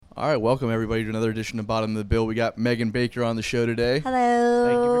All right, welcome everybody to another edition of Bottom of the Bill. We got Megan Baker on the show today. Hello.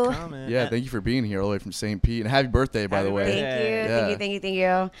 Thank you for coming. Yeah, thank you for being here all the way from St. Pete. And happy birthday, by Happy the way. birthday. Thank you.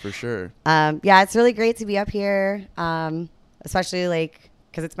 Yeah. Thank you. For sure. Yeah, it's really great to be up here, especially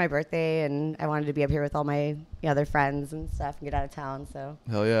because it's my birthday and I wanted to be up here with all my other friends and stuff and get out of town. So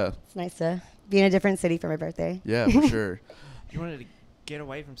Hell yeah. it's nice to be in a different city for my birthday. Yeah, for sure. You wanted to get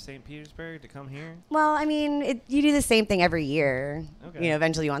away from St. Petersburg to come here? Well, I mean, you do the same thing every year. Okay.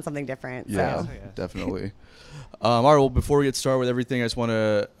 Eventually you want something different. Yeah, So. definitely. All right, well, before we get started with everything, I just want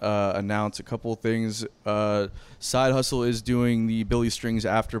to announce a couple of things. Side Hustle is doing the Billy Strings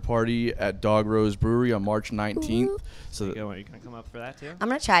after party at Dog Rose Brewery on March 19th. Ooh. So You going to come up for that too? I'm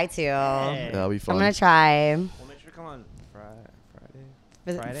going to try to. Hey. that'll be fun. I'm going to try. Well, make sure to come on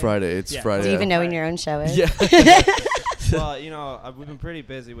Friday. Friday. It's Yeah. Friday. Do you even know when your own show is? Yeah. Well, we've been pretty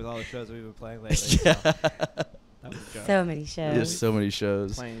busy with all the shows we've been playing lately. Yeah. So that was a joke. So many shows. There's so many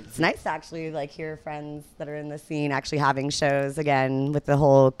shows. Playing- It's nice to actually hear friends that are in the scene actually having shows again with the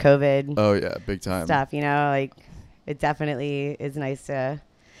whole COVID Oh, yeah, big time. stuff. It definitely is nice to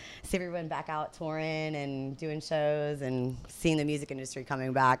see everyone back out touring and doing shows and seeing the music industry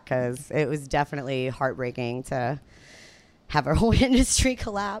coming back, because it was definitely heartbreaking to have our whole industry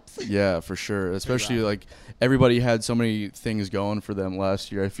collapse. Yeah, for sure. Especially rough. everybody had so many things going for them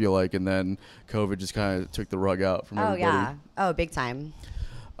last year, I feel like, and then COVID just kind of took the rug out from Oh everybody. yeah. Oh, big time.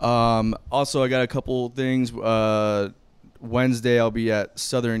 Also, I got a couple things. Wednesday, I'll be at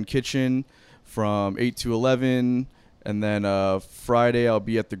Southern Kitchen from 8 to 11. And then Friday, I'll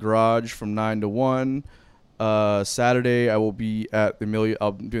be at the Garage from 9 to 1. Saturday, I will be at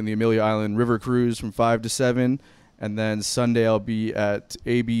I'm doing the Amelia Island River Cruise from 5 to 7. And then Sunday, I'll be at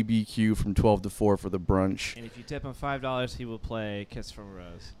ABBQ from 12 to 4 for the brunch. And if you tip him $5, he will play Kiss from a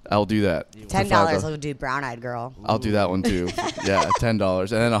Rose. I'll do that. You will. For $10 $5. will do Brown Eyed Girl. I'll do that one too. Yeah, $10, and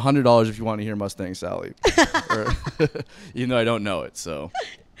then $100 if you want to hear Mustang Sally. Even though I don't know it, so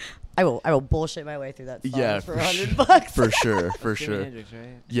I will bullshit my way through that song yeah, for for $100. for sure, for Jimi sure. Hendrix, right?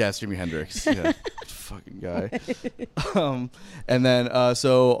 Yes, Jimi Hendrix. Yeah, fucking guy. And then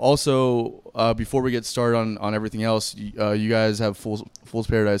so also before we get started on everything else, you guys have Fool's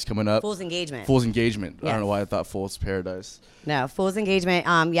Paradise coming up. Fool's Engagement. Fool's Engagement. I Yes. don't know why I thought Fool's Paradise. No, Fool's Engagement.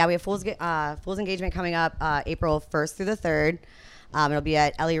 Yeah, we have Fool's Engagement coming up April 1st through the 3rd. It'll be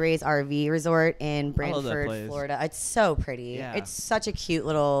at Ellie Ray's RV Resort in love that Brantford, place. Florida. It's so pretty. Yeah. It's such a cute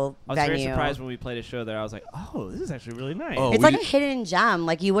little I was venue. very surprised when we played a show there. I was like, oh, this is actually really nice. Oh, It's we like a did- hidden gem.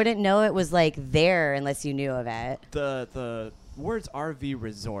 You wouldn't know it was there unless you knew of it. The words RV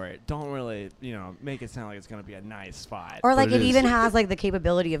resort don't really, make it sound like it's going to be a nice spot. Or But it it is. even has the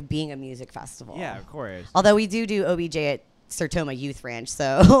capability of being a music festival. Yeah, of course. Although we do OBJ at Sertoma Youth Ranch,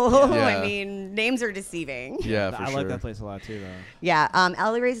 so Yeah. I mean, names are deceiving. Yeah, for I sure. like that place a lot too, though. Yeah,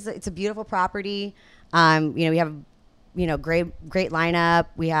 Ellie Ray's it's a beautiful property. We have great lineup.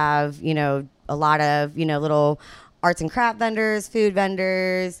 We have a lot of little arts and craft vendors, food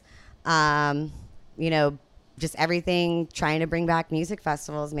vendors, just everything, trying to bring back music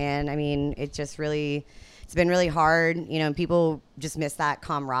festivals, man. I mean, it's been really hard. People just miss that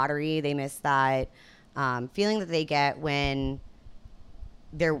camaraderie. They miss that feeling that they get when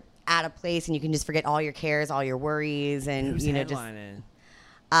they're at a place and you can just forget all your cares, all your worries, and Who's just headlining?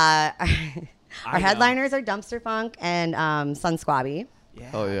 our I know. headliners are Dumpster Funk and Sun Squabby.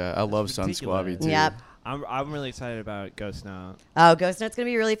 Yeah. Oh yeah, I love That's Sun ridiculous. Squabby too. Yep. I'm really excited about Ghost Note. Oh, Ghost Note's gonna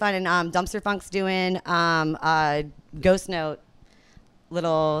be really fun, and Dumpster Funk's doing Ghost Note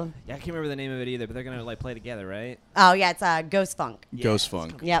little. Yeah, I can't remember the name of it either, but they're gonna play together, right? Oh yeah, it's Ghost Funk. Ghost it's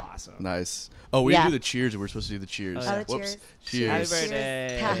Funk. gonna be Yep. Awesome. Nice. Oh, we Yeah. didn't do the cheers. We're supposed to do the cheers. Oh, yeah. Oh, the Whoops. cheers. Happy Cheers.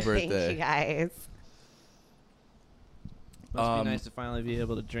 birthday. Oh, Happy Thank birthday. you guys. Must be nice to finally be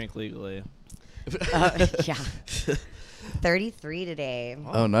able to drink legally. Yeah. 33 today.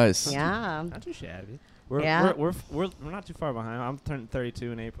 Oh, nice. Yeah. Not too shabby. We're, Yeah. we're not too far behind. I'm turning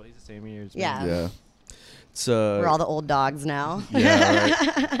 32 in April. He's the same year as me. Yeah. Yeah. It's We're all the old dogs now. yeah.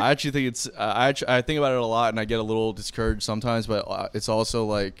 Right. I actually think it's. I think about it a lot, and I get a little discouraged sometimes. But it's also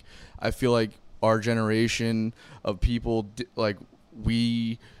I feel like our generation of people,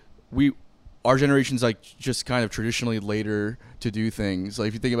 our generation's just kind of traditionally later to do things.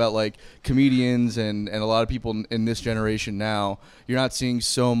 If you think about comedians and a lot of people in this generation now, you're not seeing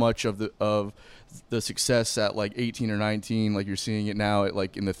so much of the success at 18 or 19 you're seeing it now at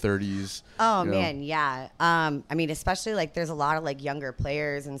in the 30s. Oh you know? man, yeah. I mean, especially there's a lot of younger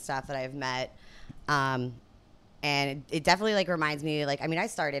players and stuff that I've met, and it definitely reminds me. I mean, I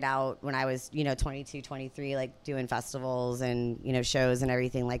started out when I was 22, 23, doing festivals and shows and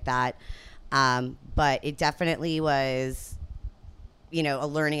everything like that. But it definitely was you know, a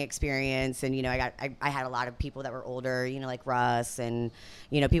learning experience. And, you know, I had a lot of people that were older, you know, like Russ and,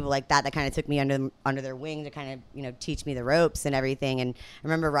 you know, people like that kind of took me under their wing to kind of, you know, teach me the ropes and everything. And I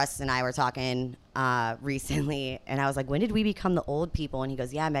remember Russ and I were talking recently, and I was like, when did we become the old people? And he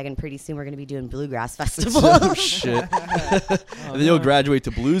goes, yeah, Megan, pretty soon we're going to be doing bluegrass festivals. Oh, shit. And then you'll graduate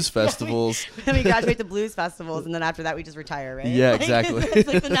to blues festivals. Then we graduate to blues festivals, and then after that we just retire, right? Yeah, Like, exactly. It's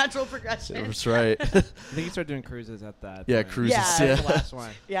like the natural progression. That's right. I think you start doing cruises at that. Yeah, point. cruises. Yeah. That's the last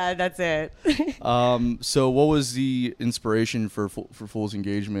one. Yeah, that's it. So what was the inspiration for Fool's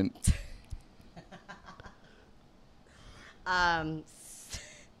Engagement?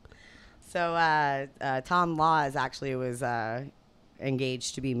 So Tom Laws actually was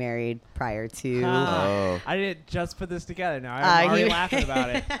engaged to be married prior to. Oh. I didn't just put this together. Now I'm already laughing about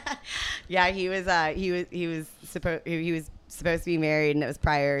it. Yeah, he was supposed to be married, and it was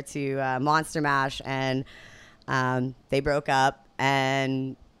prior to Monster Mash, and they broke up,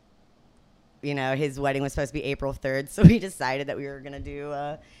 and you know, his wedding was supposed to be April 3rd, so we decided that we were gonna do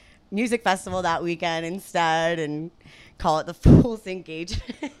a music festival that weekend instead, and call it the Fool's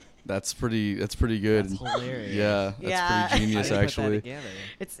Engagement. That's pretty good. That's hilarious. Yeah, that's Yeah. pretty genius, How do you put that actually. together?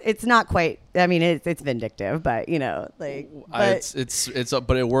 It's not quite. I mean, it's vindictive, but you know, like, but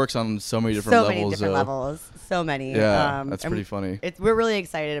But it works on so many different so levels. many different though. levels, so many. Yeah, that's and pretty funny. We're really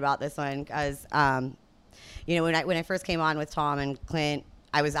excited about this one because, you know, when I first came on with Tom and Clint,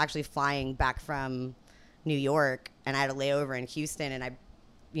 I was actually flying back from New York, and I had a layover in Houston, and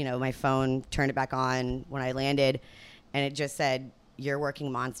you know, my phone turned it back on when I landed, and it just said, "You're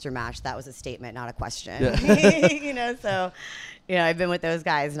working Monster Mash." That was a statement, not a question. Yeah. You know, so, you know, I've been with those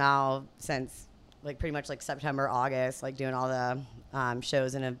guys now since like pretty much like September, August, like doing all the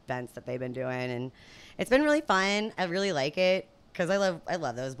shows and events that they've been doing, and it's been really fun. I really like it because I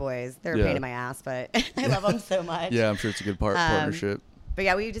love those boys. They're a Yeah. pain in my ass, but I love them so much. Yeah, I'm sure it's a good partnership. But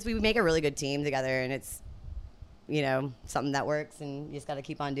yeah, we make a really good team together, and it's, you know, something that works, and you just got to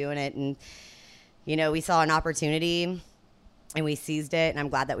keep on doing it. And you know, we saw an opportunity, and we seized it, and I'm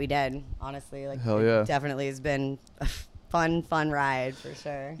glad that we did. Honestly, like, Hell it yeah. definitely has been a fun ride for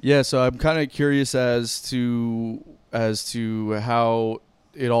sure. Yeah, so I'm kind of curious as to how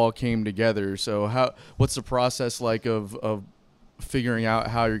it all came together. So what's the process like of figuring out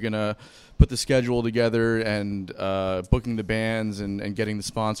how you're gonna put the schedule together and booking the bands and getting the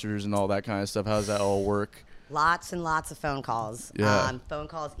sponsors and all that kind of stuff? How does that all work? Lots and lots of phone calls. Yeah. Phone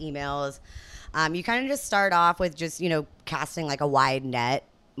calls, emails. You kind of just start off with just, you know, casting like a wide net,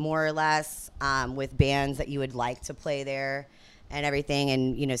 more or less, with bands that you would like to play there and everything,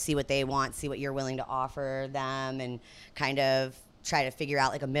 and, you know, see what they want, see what you're willing to offer them, and kind of try to figure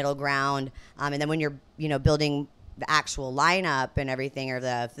out like a middle ground. And then when you're, you know, building the actual lineup and everything, or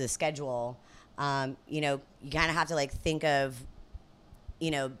the schedule, you know, you kind of have to like think of,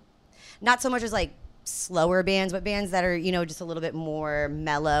 you know, not so much as like slower bands, but bands that are, you know, just a little bit more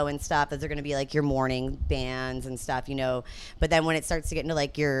mellow and stuff, that they're going to be like your morning bands and stuff, you know. But then when it starts to get into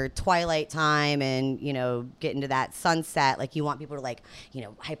like your twilight time and, you know, get into that sunset, like you want people to like, you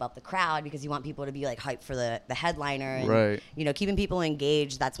know, hype up the crowd, because you want people to be like hyped for the headliner, and, Right. you know, keeping people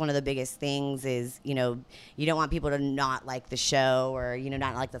engaged. That's one of the biggest things is, you know, you don't want people to not like the show, or, you know,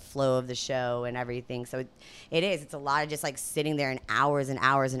 not like the flow of the show and everything. So it's a lot of just like sitting there and hours and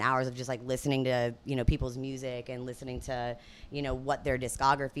hours and hours of just like listening to, you know, people's music, and listening to, you know, what their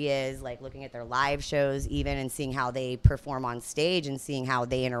discography is, like looking at their live shows even, and seeing how they perform on stage, and seeing how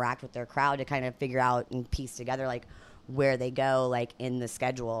they interact with their crowd, to kind of figure out and piece together like where they go like in the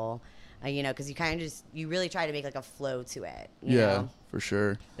schedule, you know, because you kind of just, you really try to make like a flow to it, you Yeah, know? for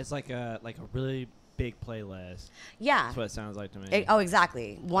sure. It's like a really big playlist. Yeah. That's what it sounds like to me. Oh,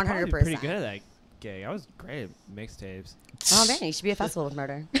 exactly. I'd probably 100%. be pretty good at that gig. I was great at mixtapes. Oh man, you should be a festival with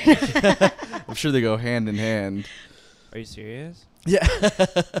murder. I'm sure they go hand in hand. Are you serious? Yeah.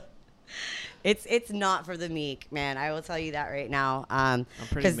 It's not for the meek, man. I will tell you that right now. I'm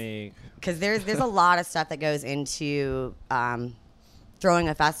pretty meek. Because there's a lot of stuff that goes into throwing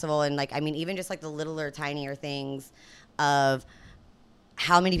a festival, and like, I mean, even just like the littler, tinier things of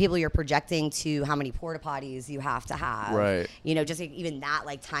how many people you're projecting to, how many porta potties you have to have. Right. You know, just like, even that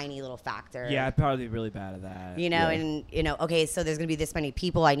like tiny little factor. Yeah, I'd probably be really bad at that. You know, Yeah. and, you know, okay, so there's going to be this many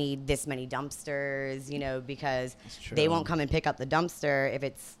people. I need this many dumpsters, you know, because That's true. they won't come and pick up the dumpster if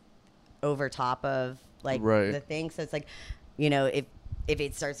it's over top of like Right. the thing. So it's like, you know, if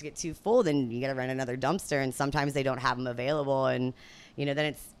it starts to get too full, then you got to rent another dumpster, and sometimes they don't have them available, and, you know, then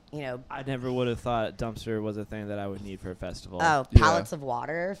it's, you know, I never would have thought dumpster was a thing that I would need for a festival. oh, Yeah. pallets of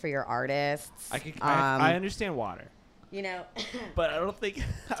water for your artists. I understand water, you know, but I don't think.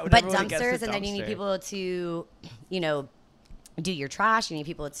 I would but ever wanna guess dumpsters, a and then you need dumpster. people to, you know, do your trash. You need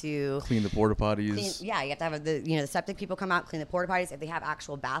people to Clean the porta potties. yeah, you have to have the septic people come out, clean the porta potties. If they have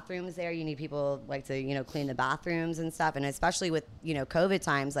actual bathrooms there, you need people like to clean the bathrooms and stuff. And especially with COVID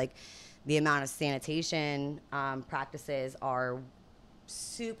times, like the amount of sanitation practices are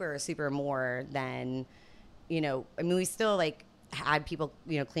super, super more than I mean, we still like had people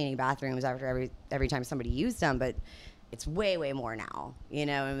cleaning bathrooms after every time somebody used them, but it's way, way more now,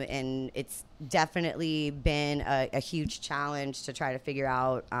 and it's definitely been a huge challenge to try to figure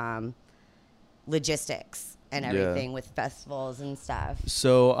out logistics and everything with festivals and stuff.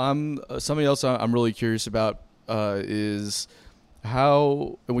 So something else I'm really curious about is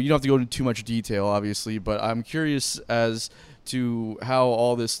how, well, you don't have to go into too much detail, obviously, but I'm curious as to how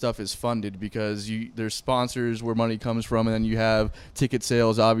all this stuff is funded, because there's sponsors where money comes from, and then you have ticket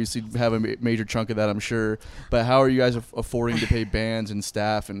sales, obviously have a major chunk of that, I'm sure. But how are you guys affording to pay bands and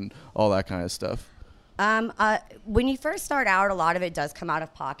staff and all that kind of stuff? When you first start out, a lot of it does come out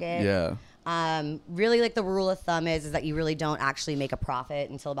of pocket. Yeah. Really, like the rule of thumb is that you really don't actually make a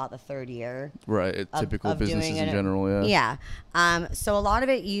profit until about the third year. Right. Typical businesses in general. Yeah. Yeah. So a lot of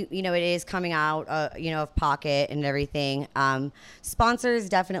it, it is coming out, of pocket and everything. Sponsors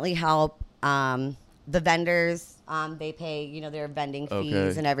definitely help. The vendors, they pay, their vending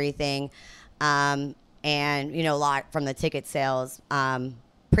fees and everything. And, a lot from the ticket sales,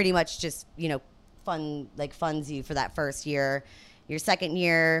 pretty much just, funds you for that first year. Your second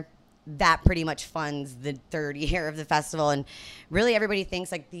year, that pretty much funds the third year of the festival. And really everybody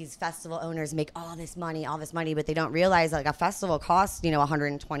thinks like these festival owners make all this money, but they don't realize like a festival costs,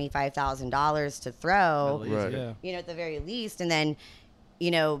 $125,000 to throw, right. Yeah. At the very least. And then,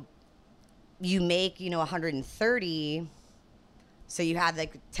 you make, 130. So you have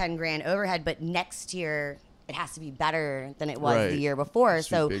like 10 grand overhead, but next year it has to be better than it was the year before.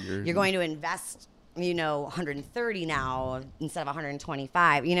 So you're going to invest 130 now instead of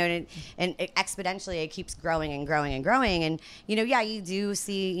 125, and it exponentially it keeps growing and growing and growing. And, you do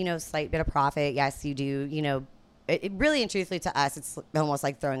see, slight bit of profit. Yes, you do, it really and truthfully to us, it's almost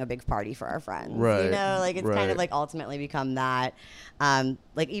like throwing a big party for our friends, right. It's kind of like ultimately become that,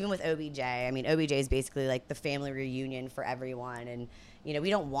 like even with OBJ, I mean, OBJ is basically like the family reunion for everyone. And, we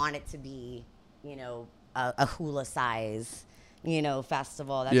don't want it to be, a hula size,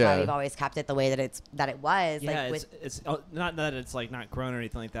 festival. That's why we've always kept it the way that it was. Yeah, like it's not that it's like not grown or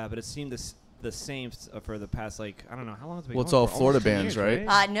anything like that, but it seemed the same for the past, like, I don't know how long it's been. Well, it's going all for? Florida Almost 10 bands, years,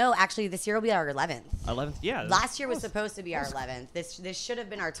 right? No, actually, this year will be our 11th. 11th, yeah. Last year was supposed to be our 11th. This should have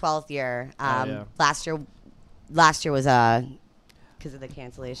been our 12th year. Yeah. Last year was because of the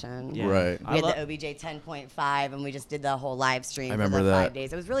cancellation. Yeah. Right. We had the OBJ 10.5, and we just did the whole live stream. I for remember the that. 5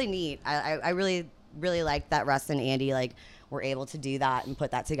 days. It was really neat. I really, really liked that Russ and Andy were able to do that and put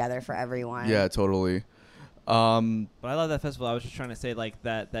that together for everyone. Yeah, totally. But I love that festival. I was just trying to say like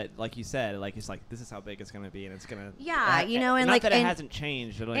that like you said, like it's like this is how big it's gonna be, and it's gonna and not like that it and, hasn't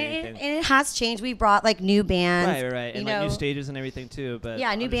changed or and, anything. and it has changed. We brought like new bands, right, and like new stages and everything too. But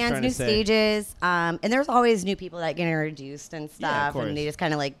yeah, new bands, new stages. stages, and there's always new people that get introduced and stuff, of and they just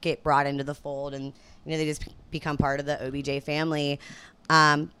kind of like get brought into the fold, and they just become part of the OBJ family.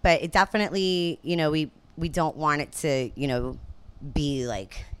 But it definitely, we don't want it to, be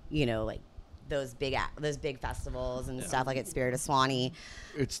like, like those big festivals and stuff like at Spirit of Swanee.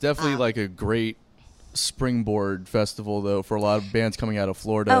 It's definitely like a great springboard festival though for a lot of bands coming out of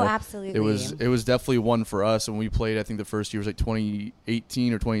Florida. Oh, absolutely. It was definitely one for us, and we played, I think the first year was like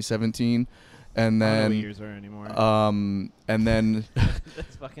 2018 or 2017, and I don't know then what years are anymore. and then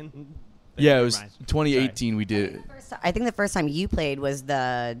That's fucking. yeah, it was 2018 we did I think the first time you played was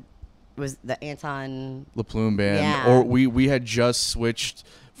the Anton La Plume band, Yeah. or we had just switched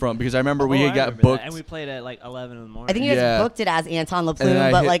from, because I remember we had got remember booked. that. And we played at like 11 in the morning. I think you guys booked it as Anton La then Plume,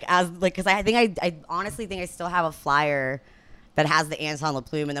 I but hit- because I honestly think I still have a flyer that has the Anton La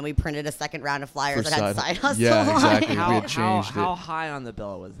Plume, and then we printed a second round of flyers For that had side- Side Hustle yeah, on it. exactly. We had changed how it. high on the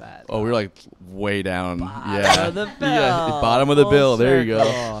bill was that? Oh, we were like way down. Bottom Yeah. of the bill. Yeah, bottom of the Full bill. There you go.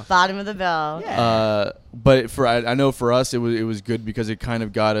 circle. Bottom of the bill. But I know for us it was good because it kind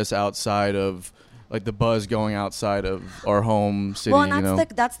of got us outside of like the buzz going outside of our home city. Well, and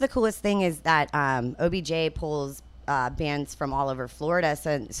that's the coolest thing is that OBJ pulls bands from all over Florida,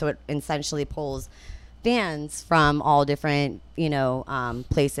 so it essentially pulls fans from all different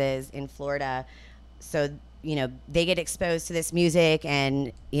places in Florida. So they get exposed to this music,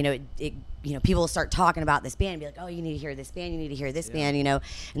 and people start talking about this band, and be like, oh, you need to hear this band, you need to hear this band,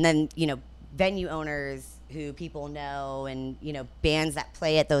 and then venue owners who people know, and bands that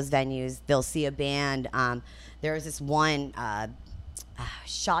play at those venues, they'll see a band. There was this one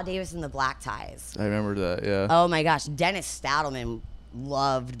Shaw Davis and the Black Ties. I remember that. Yeah. Oh my gosh, Dennis Stadelman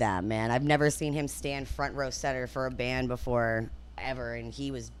loved them, man. I've never seen him stand front row center for a band before ever, and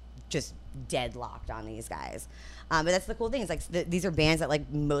he was just deadlocked on these guys. But that's the cool thing. It's like these are bands that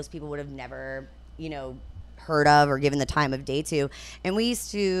like most people would have never, heard of or given the time of day to. And we used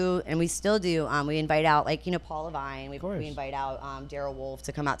to, and we still do. We invite out like Paul Levine. We invite out Daryl Wolf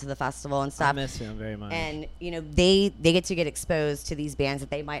to come out to the festival and stuff. I miss him very much. And they get to get exposed to these bands that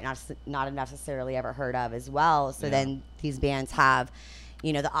they might not have necessarily ever heard of as well. So then these bands have,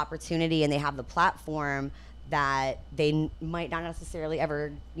 the opportunity and they have the platform that they might not necessarily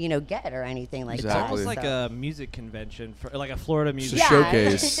ever, get or anything like It's that. almost like a music convention, for like a Florida music. It's a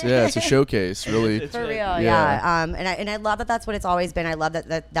showcase. Yeah, it's a showcase, really. For real, yeah. And I love that that's what it's always been. I love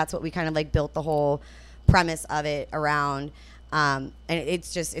that's what we kind of like built the whole premise of it around. And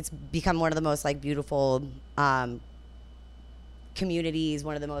it's become one of the most like beautiful communities,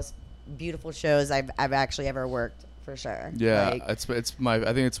 one of the most beautiful shows I've actually ever worked, for sure. Yeah, I think it's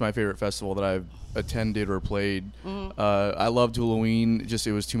my favorite festival that I've attended or played. I loved Halloween. Just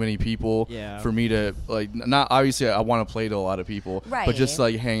it was too many people for me to like. Not obviously I want to play to a lot of people, but just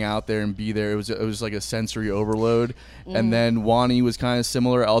like hang out there and be there. It was like a sensory overload. And then Wani was kind of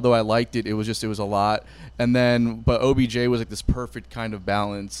similar. Although I liked it, it was a lot. And then but OBJ was like this perfect kind of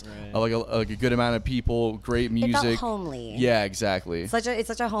balance, like a good amount of people, great music. It felt homely. Yeah, exactly. It's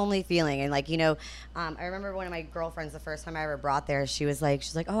such a homely feeling, and like I remember one of my girlfriends the first time I ever brought there. She's like,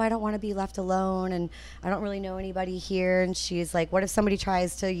 oh, I don't want to be left alone, and I don't really know anybody here. And she's like, what if somebody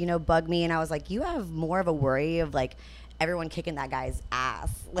tries to bug me? And I was like, you have more of a worry of like everyone kicking that guy's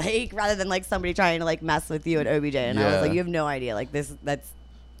ass, like rather than like somebody trying to like mess with you at OBJ. And I was like, you have no idea, like that's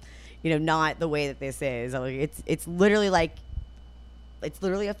not the way that this is. Like, it's literally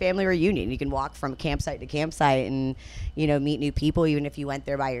a family reunion. You can walk from campsite to campsite and, meet new people, even if you went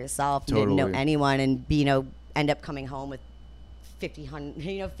there by yourself and didn't know anyone, and end up coming home with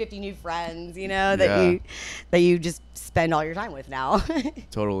 50 new friends, that you just spend all your time with now.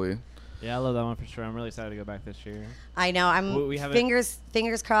 Totally. Yeah, I love that one for sure. I'm really excited to go back this year. I know. I'm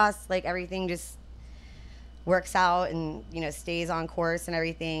fingers crossed, like everything just works out and, stays on course and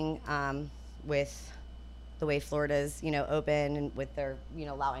everything, with the way Florida's, open, and with their,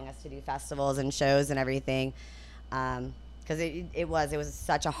 allowing us to do festivals and shows and everything. Because it was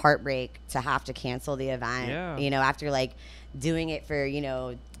such a heartbreak to have to cancel the event, after like doing it for,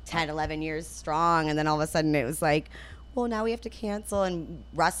 10, 11 years strong. And then all of a sudden it was like, well, now we have to cancel. And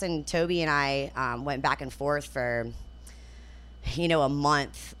Russ and Toby and I went back and forth for, a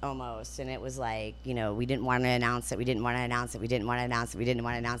month almost. And it was like, we didn't want to announce it. We didn't want to announce it. We didn't want to announce it. We didn't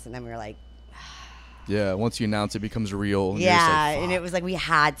want to announce it. And then we were like, yeah, once you announce it, becomes real. And and it was like we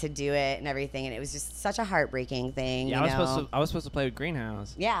had to do it and everything, and it was just such a heartbreaking thing. Yeah, I was supposed to play with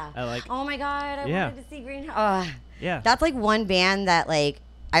Greenhouse. Yeah. Oh my God, I wanted to see Greenhouse. Yeah. That's like one band that like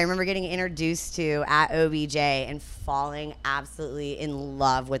I remember getting introduced to at OBJ and falling absolutely in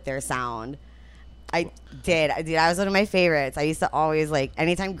love with their sound. I did. That was one of my favorites. I used to always like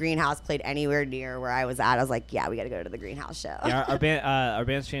anytime Greenhouse played anywhere near where I was at, I was like, yeah, we got to go to the Greenhouse show. Yeah, our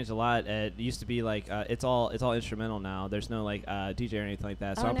band's changed a lot. It used to be like it's all instrumental now. There's no like DJ or anything like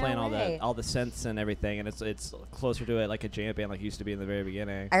that. So I'm playing all the synths and everything, and it's closer to it like a jam band like it used to be in the very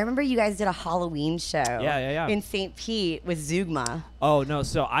beginning. I remember you guys did a Halloween show. Yeah. In St. Pete with Zugma. Oh no,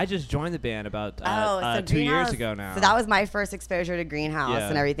 so I just joined the band about 2 years ago now. So that was my first exposure to Greenhouse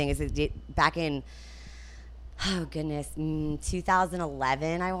and everything. Is back in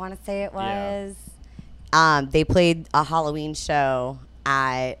 2011, I want to say it was. Yeah. They played a Halloween show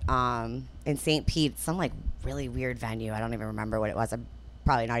at in St. Pete, some like really weird venue. I don't even remember what it was. I'm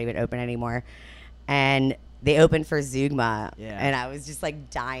probably not even open anymore. And they opened for Zugma, and I was just like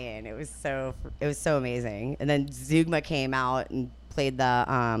dying. It was so amazing. And then Zugma came out and played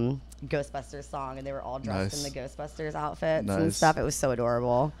the Ghostbusters song, and they were all dressed in the Ghostbusters outfits and stuff. It was so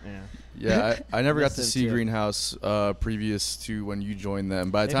adorable. Yeah, I never got to see Greenhouse previous to when you joined them.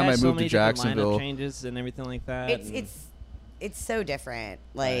 By the time I moved to Jacksonville, changes and everything like that. It's so different.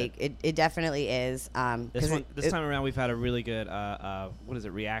 Like it definitely is. This time around, we've had a really good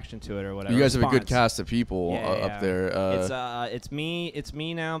reaction to it or whatever. You guys have a good cast of people up there. It's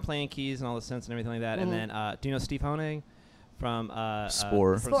me now playing keys and all the synths and everything like that. And then do you know Steve Honig from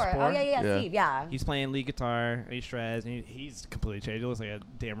Spore. Spore. Oh yeah, Yeah. Steve. Yeah. He's playing lead guitar. And he shreds. And he's completely changed. He looks like a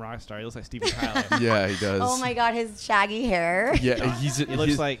damn rock star. He looks like Steven Tyler. Yeah, he does. Oh my God, his shaggy hair. Yeah, He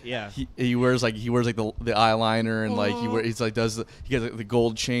looks like he wears like the eyeliner and like he has like the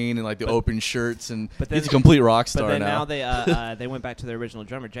gold chain and like the open shirts and he's a complete rock star. But then now they went back to their original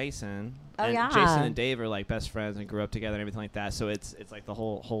drummer Jason. Oh, and yeah. Jason and Dave are like best friends and grew up together and everything like that. So it's like the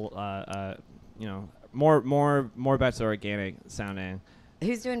whole more back to organic sounding.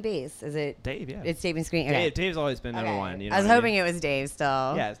 Who's doing bass? Is it Dave? Yeah, It's Dave and Screen. Okay. Dave's always been number one. You know I was what hoping mean? it was Dave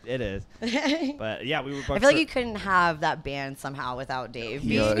still. Yes, it is. But yeah, we were. I feel like you couldn't have that band somehow without Dave.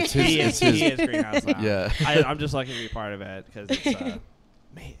 Yeah, it's he his, is Greenhouse Lounge. Yeah. I'm just lucky to be part of it because it's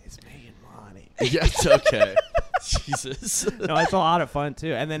making money. yeah, it's okay. Jesus. No, it's a lot of fun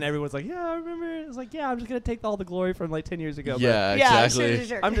too. And then everyone's like, "Yeah, I remember." It's like, "Yeah, I'm just gonna take all the glory from like 10 years ago." Yeah, Yeah, exactly.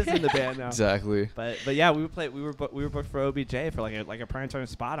 sure. I'm just in the band now. Exactly. But yeah, we were booked for OBJ for like a prime time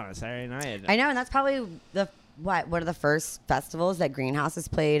spot on a Saturday night. I know, and that's probably one of the first festivals that Greenhouse has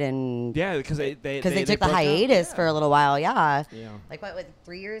played, and Yeah, because they took the broke up. hiatus for a little while. Yeah. Yeah. Like what?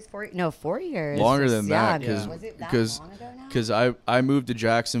 3 years? 4 years? Longer than Yeah. that, because Was it that long ago now? because I moved to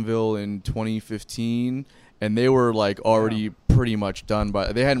Jacksonville in 2015, and they were like already pretty much done,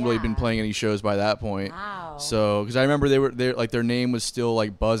 but they hadn't really been Yeah. playing any shows by that point. Wow. So because I remember they like their name was still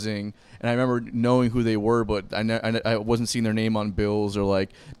like buzzing, and I remember knowing who they were, but I wasn't seeing their name on bills or like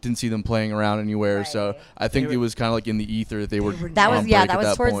didn't see them playing around anywhere. So Right. I think They it were- was kind of like in the ether that they were. That was on break that at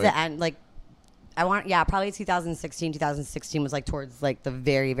was towards point. the end. Like probably 2016. 2016 was like towards like the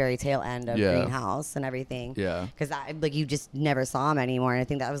very very tail end of Yeah. Greenhouse and everything. Yeah. Because like you just never saw them anymore, and I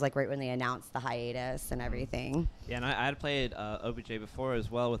think that was like right when they announced the hiatus and everything. Yeah, and I had played OBJ before as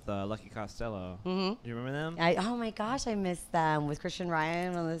well with Lucky Costello. Mm-hmm. Do you remember them? Oh my gosh, I missed them with Christian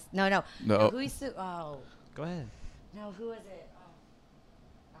Ryan. On this, no. Who used to? Oh Go ahead. no, who was it?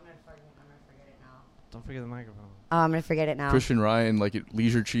 Oh, I'm gonna forget it now. Don't forget the microphone. Oh, I'm gonna forget it now. Christian Ryan, like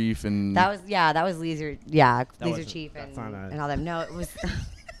Leisure Chief, and That was Leisure. Yeah, That Leisure wasn't- Chief that's and, not a- and all them. No, it was. But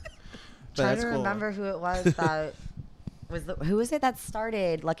Trying that's to cool. remember who it was that who was it that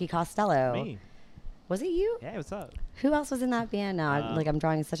started Lucky Costello? Me. Was it you? Yeah, what's up? Who else was in that band now? Like I'm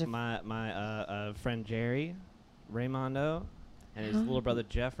drawing such a My friend Jerry Raymondo and his little brother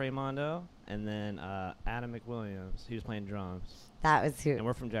Jeff Raymondo, and then Adam McWilliams. He was playing drums. that was who. And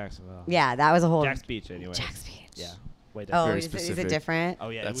we're from Jacksonville. Yeah, that was a whole Jack's Beach, anyway. Jack's Beach. Yeah. Way Oh, different. Very is it specific. different? Oh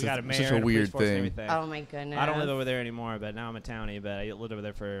yeah, That's we got a such mayor a and weird police force and thing. everything. Oh my goodness. I don't live over there anymore, but now I'm a townie. But I lived over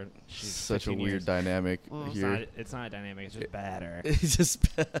there for such a 15 weird years. dynamic Mm. here. It's not a dynamic. It's just better. It's just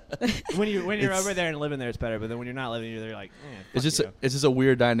when you're It's- over there and living there, it's better. But then when you're not living there, you're like, it's fuck just you. it's just a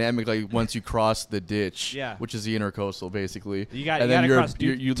weird dynamic. Like once you cross the ditch, Yeah. which is the intercoastal, basically. You got and to then you're- cross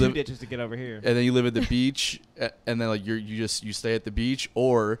you two live, ditches to get over here. and then you live at the beach, and then like you stay at the beach,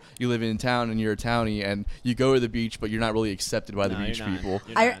 or you live in town and you're a townie, and you go to the beach, but you're not really accepted by the No, beach you're not. people.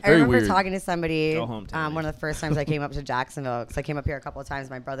 You're I not. Very remember weird. talking to somebody Go home, Tammy. one of the first times I came up to Jacksonville, because I came up here a couple of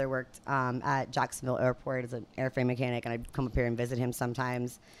times. My brother worked at Jacksonville Airport as an airframe mechanic, and I'd come up here and visit him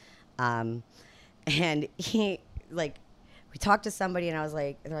sometimes. And he, like, we talked to somebody, and I was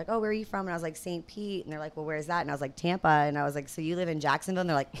like, they're like, oh, where are you from? And I was like, St. Pete. And they're like, well, where's that? And I was like, Tampa. And I was like, so you live in Jacksonville? And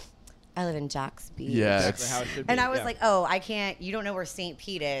they're like, I live in Jack's Beach. Yeah, Exactly how it should be. And I was yeah. like, oh, I can't, you don't know where St.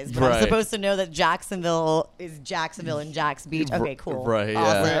 Pete is, but Right. I'm supposed to know that Jacksonville is Jacksonville and Jack's Beach. Okay, cool. Right, yeah.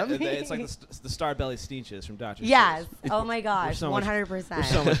 Awesome. It's like the Starbelly Sneetches from Dr. Yes. Seuss. Oh my gosh. so much- 100%. We're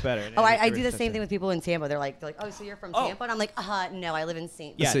so much better. Oh, I do the same thing with people in Tampa. They're like, oh, so you're from Oh. Tampa? And I'm like, no, I live in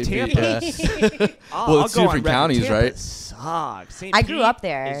St. Yeah, St. Tampa. Pete, yeah. I'll Well, it's go two on different record. counties, Tampa right? Sucks. St. I grew Pete up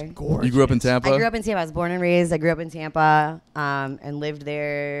there. is gorgeous. You grew up in Tampa? I grew up in Tampa. I was born and raised. I grew up in Tampa and lived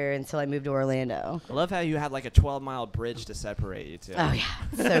there until I moved to Orlando. I love how you had like a 12-mile bridge to separate you two. Oh, yeah.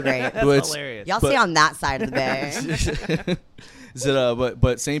 So great. That's Well, it's- hilarious. Y'all But- stay on that side of the bay. Is it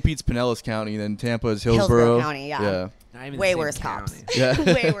but St. Pete's Pinellas County, then Tampa is Hillsborough. County, yeah. Yeah. Not even the Way same worse county. cops. Yeah.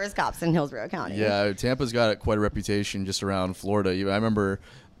 Way worse cops in Hillsborough County. Yeah, Tampa's got quite a reputation just around Florida. I remember,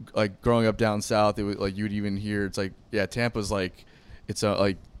 like growing up down south, it was like you'd even hear it's like, yeah, Tampa's like, it's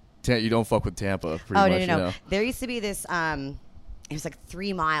like, you don't fuck with Tampa. Pretty Oh, much, no. you know? There used to be this, it was like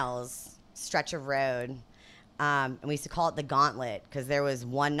 3 miles stretch of road. And we used to call it the Gauntlet because there was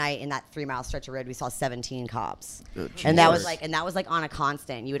one night in that 3 mile stretch of road we saw 17 cops, Oh, and that was Jesus. like on a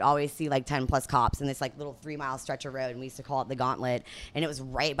constant. You would always see like 10 plus cops in this like little 3 mile stretch of road, and we used to call it the Gauntlet. And it was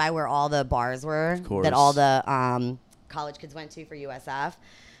right by where all the bars were course. that all the college kids went to for USF.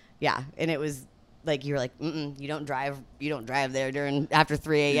 Yeah, and it was like you were like, you don't drive there after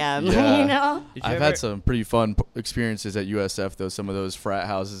 3 a.m. Yeah. You know. Did you I've ever- had some pretty fun experiences at USF though. Some of those frat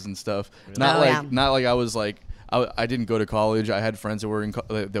houses and stuff. Really? Not Oh, like yeah. not like I was like I didn't go to college. I had friends that were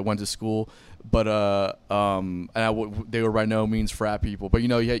that went to school, but they were by no means frat people. But you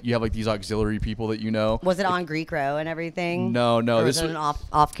have like these auxiliary people that you know. Was it on Greek Row and everything? No. Or was it an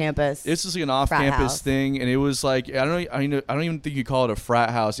off campus? This was like an off campus thing, and it was like I don't even think you call it a frat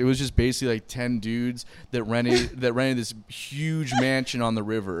house. It was just basically like 10 dudes that rented this huge mansion on the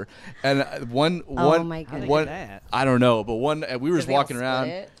river, and oh my goodness. I don't know, but we were just walking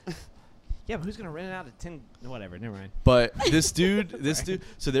around. Yeah, but who's gonna rent it out at 10? Whatever, never mind. But this dude.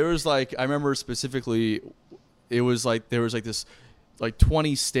 So there was like, I remember specifically, it was like there was like this, like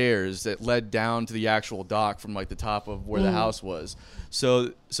 20 stairs that led down to the actual dock from like the top of where the house was.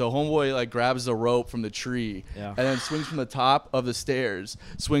 So homeboy like grabs the rope from the tree and then swings from the top of the stairs,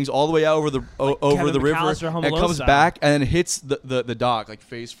 swings all the way out over the river, and comes back and then hits the dock like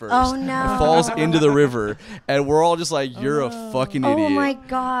face first. Oh no! And falls into the river, and we're all just like, "You're a fucking idiot." Oh my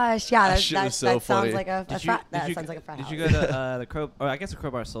gosh! Yeah, that so funny. sounds like a frat. That sounds like a frat Did house. you go to the Crow? I guess the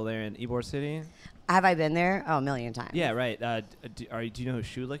Crowbar's still there in Ybor City. Have I been there? Oh, a million times. Yeah, right. Do you know who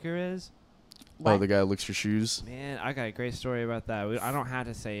Shoe Liquor is? Oh, the guy who licks your shoes. Man, I got a great story about that. I don't have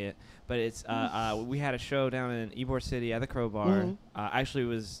to say it, but it's we had a show down in Ybor City at the Crowbar. Mm-hmm. Actually, it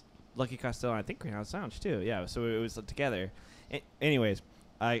was Lucky Costello and I think Greenhouse Lounge too. Yeah, so it was together. Anyways,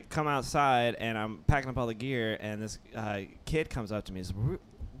 I come outside and I'm packing up all the gear, and this kid comes up to me. He's a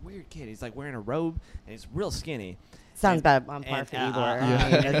weird kid. He's like wearing a robe and he's real skinny. Sounds bad on par for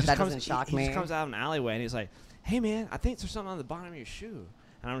Ybor. That doesn't shock me. He just comes out of an alleyway and he's like, "Hey man, I think there's something on the bottom of your shoe."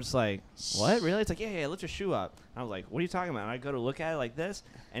 And I'm just like, "What? Really?" It's like, yeah, lift your shoe up. And I was like, "What are you talking about?" And I go to look at it like this,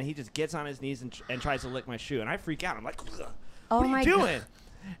 and he just gets on his knees and tries to lick my shoe. And I freak out. I'm like, "What are you doing?" God.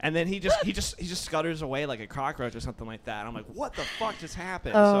 And then he just scutters away like a cockroach or something like that. And I'm like, "What the fuck just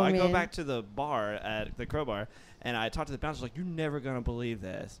happened?" So I go back to the bar at the Crowbar, and I talk to the bouncer like, "You're never gonna believe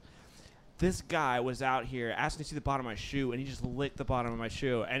this. This guy was out here asking to see the bottom of my shoe, and he just licked the bottom of my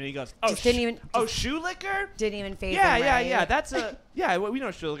shoe." And he goes, shoe liquor? Didn't even phase him, Yeah. That's we know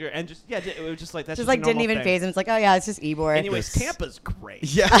shoe liquor, and it was just like that's just like didn't even phase him. It's like, oh yeah, it's just Ybor. Anyways, Tampa's great.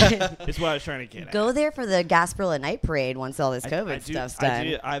 Yeah, is what I was trying to get at. Go there for the Gasparilla Night Parade once all this COVID stuff's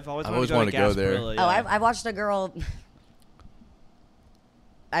done. I've always wanted to go there. Yeah. Oh, I watched a girl.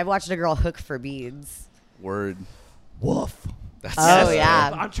 I watched a girl hook for beads. Word. Woof. Yeah.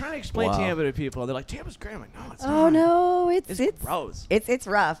 I'm trying to explain Tampa to people. They're like, "Tampa's great." I'm like, "No, it's not." Oh no, it's gross. It's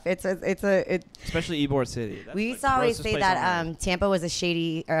rough. Especially Ybor City. We used to always say that Tampa was a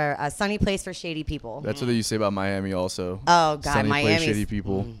shady or a sunny place for shady people. That's what they used to say about Miami also. Oh god, sunny Miami. Place, shady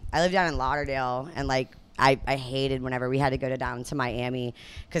people. I lived down in Lauderdale, and like I hated whenever we had to go down to Miami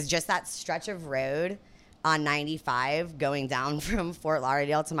because just that stretch of road on 95 going down from Fort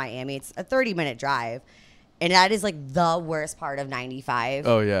Lauderdale to Miami, it's a 30-minute drive. And that is like the worst part of 95.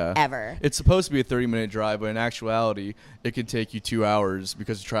 Oh yeah, ever. It's supposed to be a 30-minute drive, but in actuality, it could take you 2 hours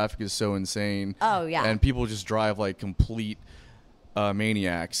because the traffic is so insane. Oh yeah, and people just drive like complete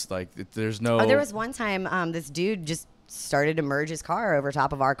maniacs. Like there's no. Oh, there was one time this dude just started to merge his car over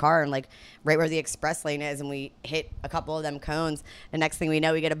top of our car and like right where the express lane is, and we hit a couple of them cones. The next thing we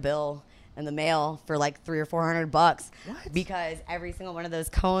know, we get a bill in the mail for like $300 or $400 What? Because every single one of those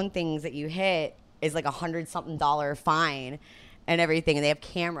cone things that you hit is like $100-something fine and everything, and they have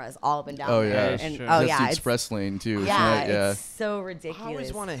cameras all up and down. Oh yeah, and sure. That's the express lane too. Yeah, it's so ridiculous. I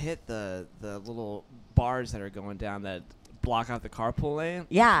always want to hit the little bars that are going down that block out the carpool lane.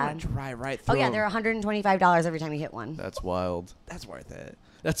 Yeah, I drive right through. Oh yeah, they're $125 every time you hit one. That's wild. That's worth it.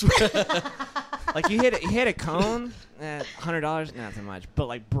 That's like you hit a cone, $100, not so much. But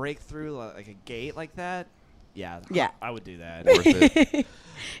like break through like a gate like that. Yeah, I would do that. Worth it.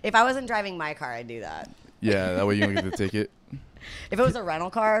 If I wasn't driving my car, I'd do that. Yeah, that way you don't get the ticket. If it was a rental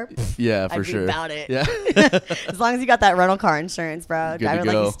car, yeah, for I'd sure. be about it. Yeah. As long as you got that rental car insurance, bro. Drive it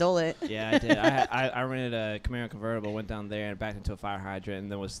like you stole it. Yeah, I did. I rented a Camaro convertible, went down there and backed into a fire hydrant,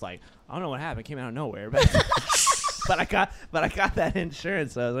 and then was like, I don't know what happened. It came out of nowhere. But I got that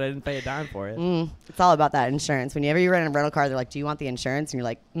insurance, so I didn't pay a dime for it. It's all about that insurance. Whenever you rent a rental car, they're like, "Do you want the insurance?" And you're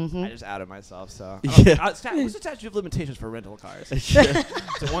like, "Mm-hmm." I just outed myself. So yeah. What's the statute of limitations for rental cars? Is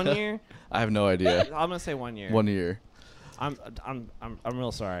it 1 year? I have no idea. I'm gonna say 1 year. 1 year. I'm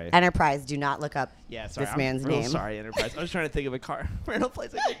real sorry. Enterprise, do not look up this man's name. name. Sorry, Enterprise. I was trying to think of a car rental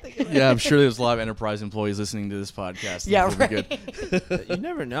place. I couldn't think of it. Yeah, I'm sure there's a lot of Enterprise employees listening to this podcast. Yeah, right. Good. You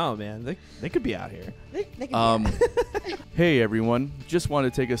never know, man. They could be out here. They could be out. Hey, everyone. Just want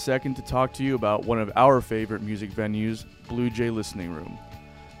to take a second to talk to you about one of our favorite music venues, Blue Jay Listening Room.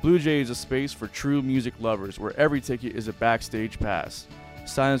 Blue Jay is a space for true music lovers where every ticket is a backstage pass.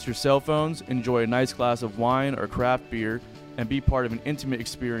 Silence your cell phones, enjoy a nice glass of wine or craft beer, and be part of an intimate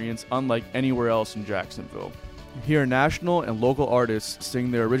experience unlike anywhere else in Jacksonville. Hear national and local artists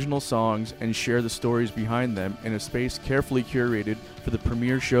sing their original songs and share the stories behind them in a space carefully curated for the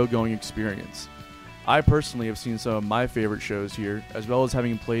premier show-going experience. I personally have seen some of my favorite shows here, as well as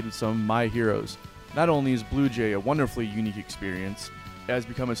having played with some of my heroes. Not only is Blue Jay a wonderfully unique experience, it has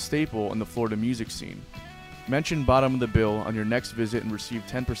become a staple in the Florida music scene. Mention Bottom of the Bill on your next visit and receive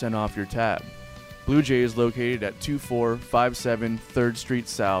 10% off your tab. Blue Jay is located at 2457 3rd Street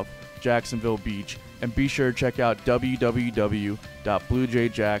South, Jacksonville Beach, and be sure to check out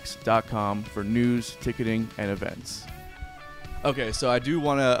www.bluejayjacks.com for news, ticketing, and events. Okay, so I do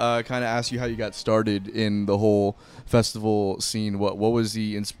want to kind of ask you how you got started in the whole festival scene. What was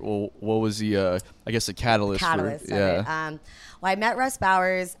the I guess the catalyst? Catalyst. For, yeah. Well, I met Russ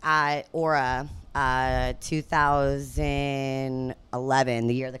Bowers at Aura, 2011,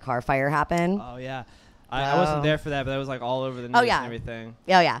 the year the car fire happened. Oh yeah. I wasn't there for that, but that was like all over the news and everything.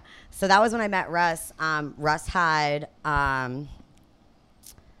 Oh yeah. So that was when I met Russ. Russ had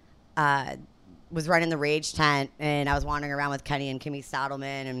was running the Rage tent, and I was wandering around with Kenny and Kimmy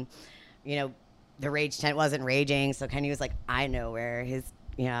Stadelman, and the Rage tent wasn't raging, so Kenny was like, I know where his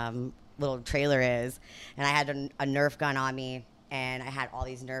little trailer is, and I had a Nerf gun on me, and I had all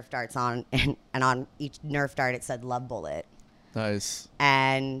these Nerf darts on, and on each Nerf dart it said Love Bullet. Nice.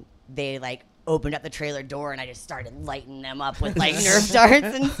 And they opened up the trailer door, and I just started lighting them up with Nerf darts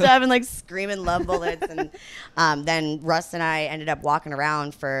and stuff, and screaming Love Bullets. And then Russ and I ended up walking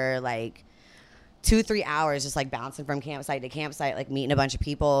around for 2-3 hours, just bouncing from campsite to campsite, meeting a bunch of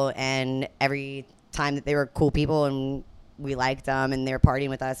people. And every time that they were cool people and we liked them and they were partying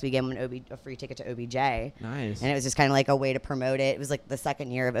with us, we gave them a free ticket to OBJ. Nice. And it was just kind of a way to promote it. It was the second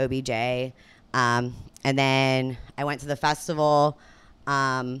year of OBJ. And then I went to the festival.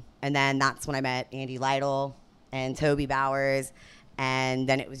 And then that's when I met Andy Lytle and Toby Bowers. And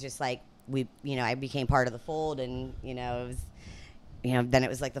then it was just I became part of the fold, and, it was, then it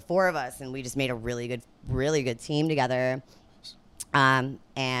was the four of us, and we just made a really good team together. And,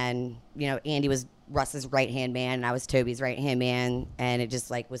 Andy was Russ's right-hand man, and I was Toby's right-hand man, and it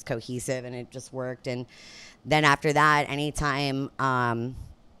just was cohesive, and it just worked. And then after that, anytime,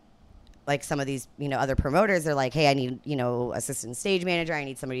 some of these, other promoters are hey, I need, assistant stage manager. I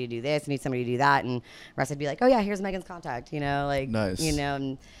need somebody to do this. I need somebody to do that. And Russ would be oh yeah, here's Megan's contact, nice.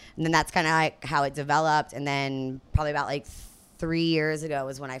 And then that's kind of how it developed. And then probably about 3 years ago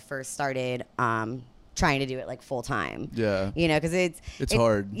was when I first started, trying to do it full time. Yeah. Cause it's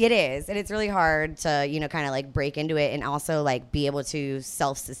hard. It is. And it's really hard to, kind of break into it and also be able to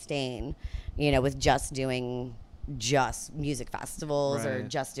self-sustain, with just doing music festivals, right, or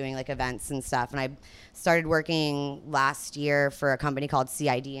just doing events and stuff. And I started working last year for a company called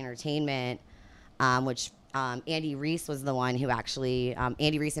CID Entertainment, which Andy Reese was the one who actually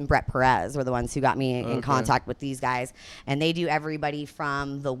Andy Reese and Brett Perez were the ones who got me in contact with these guys. And they do everybody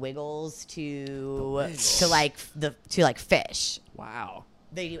from the Wiggles to Fish. Wow.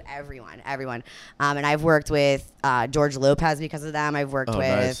 They do everyone. And I've worked with George Lopez because of them. I've worked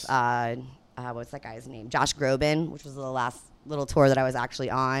with nice. What's that guy's name? Josh Groban, which was the last little tour that I was actually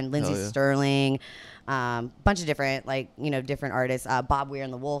on. Lindsey Sterling, bunch of different different artists. Bob Weir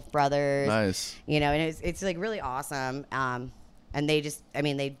and the Wolf Brothers. Nice. And it's really awesome. And they just,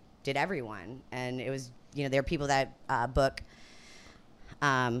 they did everyone, and it was there are people that book.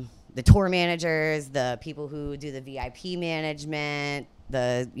 The tour managers, the people who do the VIP management,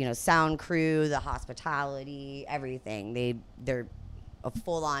 the sound crew, the hospitality, everything. They're a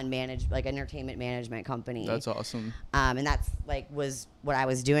full-on entertainment management company. That's awesome. And that's was what I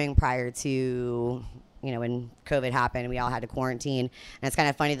was doing prior to when COVID happened, we all had to quarantine. And it's kind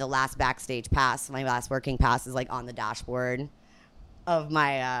of funny, the last backstage pass, my last working pass is on the dashboard of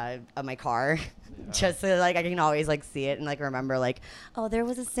my car. Yeah. Just so I can always see it and remember oh, there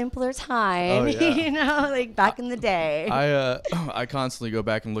was a simpler time. Oh, yeah. Back in the day. I constantly go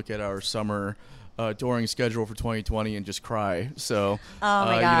back and look at our summer touring schedule for 2020 and just cry. So oh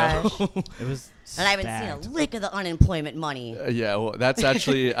my gosh. It was and I haven't seen a lick of the unemployment money. Yeah, well, that's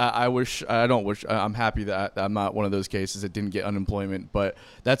actually I'm happy that I'm not one of those cases that didn't get unemployment, but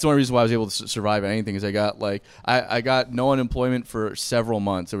that's the only reason why I was able to survive anything is I got I got no unemployment for several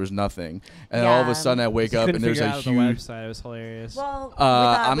months. There was nothing, and all of a sudden I wake up and there's a huge. The website. It was hilarious. Well,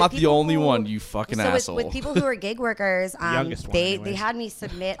 I'm not the only one, you fucking asshole. With people who are gig workers, they had me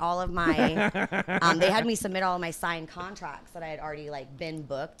submit all of my signed contracts that I had already like been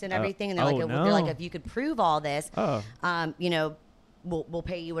booked and everything, and they're they're like, if you could prove all this, we'll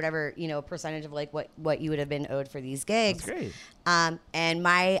pay you whatever, a percentage of like what you would have been owed for these gigs. That's great. And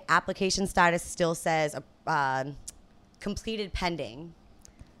my application status still says completed pending.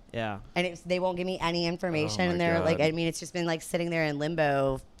 Yeah. And they won't give me any information. Oh and they're God. like, I mean, it's just been like sitting there in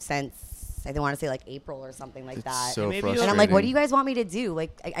limbo since I want to say like April or something like that. So And maybe frustrating. And I'm like, what do you guys want me to do?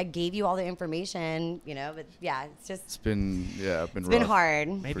 Like, I gave you all the information, you know, but yeah, It's been it's rough. been hard.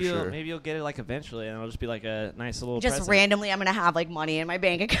 Maybe you'll get it like eventually, and it'll just be like a nice little Just present. randomly, I'm gonna have like money in my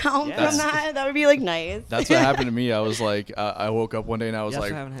bank account Yeah. from that. That would be like nice. That's what happened to me. I was like, I woke up one day and I was Yes,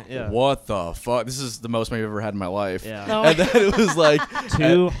 like, I haven't had- yeah. what the fuck? This is the most money I've ever had in my life. Yeah. No. And then it was like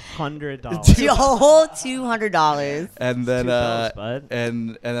 $200. A whole $200. And then $2, bud.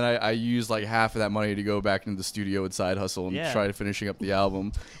 and then I used like half of that money to go back into the studio with Side Hustle and Yeah. try to finishing up the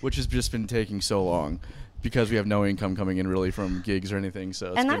album, which has just been taking so long because we have no income coming in really from gigs or anything. So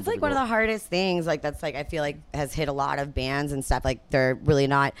it's And been that's like one of the difficult. hardest things. Like that's like I feel like has hit a lot of bands and stuff. Like they're really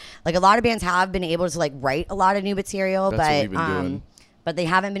not like a lot of bands have been able to like write a lot of new material, That's what but we've been doing. but they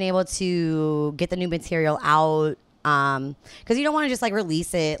haven't been able to get the new material out. Because you don't want to just like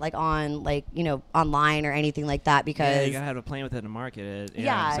release it like on like online or anything like that because Yeah, you gotta have a plan with it to market it.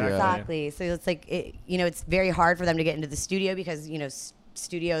 yeah, exactly. exactly. So it's like it's very hard for them to get into the studio because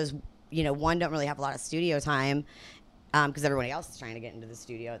studios one don't really have a lot of studio time because everybody else is trying to get into the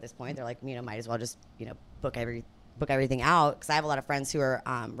studio at this point. They're like might as well just book everything out because I have a lot of friends who are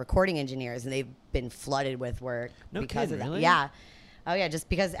recording engineers and they've been flooded with work No because kidding, of that. really? Yeah. Oh yeah, just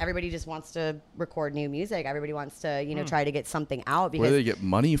because everybody just wants to record new music. Everybody wants to try to get something out because Where do they get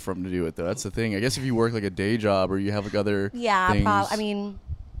money from to do it though? That's the thing. I guess if you work like a day job or you have like other things. I mean,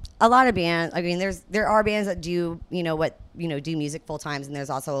 a lot of bands. I mean, there are bands that do do music full times, and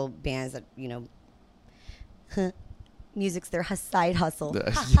there's also bands that music's their side hustle.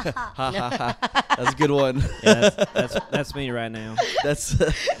 That's a good one. Yeah, that's me right now. That's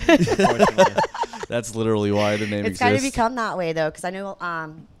Unfortunately. that's literally why the name It's exists. kind of become that way though, because I know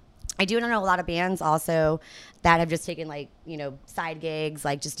I do know a lot of bands also that have just taken like side gigs,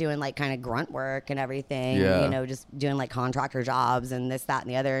 like just doing like kind of grunt work and everything. Yeah. Just doing like contractor jobs and this, that, and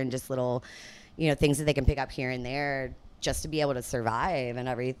the other, and just little things that they can pick up here and there just to be able to survive and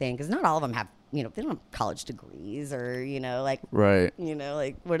everything. Because not all of them have they don't have college degrees or like Right.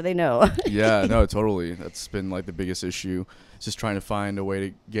 like what do they know? Yeah, no, totally. That's been like the biggest issue. It's just trying to find a way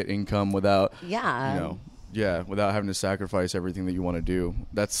to get income without Yeah. without having to sacrifice everything that you want to do.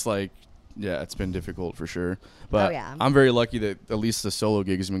 That's like, yeah, it's been difficult for sure. But yeah. I'm very lucky that at least the solo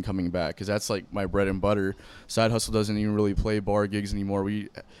gig has been coming back because that's like my bread and butter. Side Hustle doesn't even really play bar gigs anymore.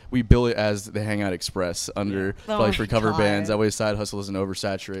 We bill it as the Hangout Express under Oh like for my cover God. bands. That way Side Hustle doesn't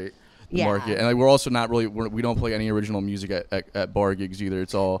oversaturate the Yeah. market. And like, we're also not really we don't play any original music at bar gigs either.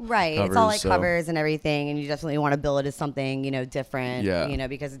 It's all Right. covers, It's all like so- covers and everything, and you definitely want to bill it as something, different. Yeah.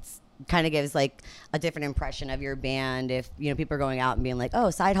 Because it's kind of gives like a different impression of your band if people are going out and being like, oh,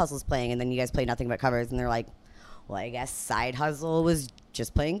 Side Hustle's playing, and then you guys play nothing but covers, and they're like, well, I guess Side Hustle was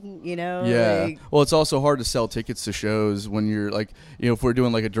just playing, Yeah. like- Well, it's also hard to sell tickets to shows when you're like, if we're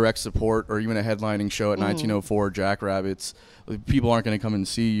doing like a direct support or even a headlining show at 1904 Jackrabbits, like, people aren't going to come and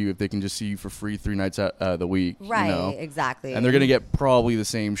see you if they can just see you for free 3 nights out of the week. Right, exactly. And they're going to get probably the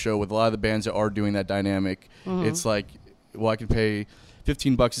same show with a lot of the bands that are doing that dynamic. It's like, well, I can pay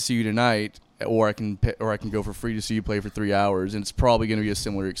 $15 to see you tonight, or I can go for free to see you play for 3 hours, and it's probably going to be a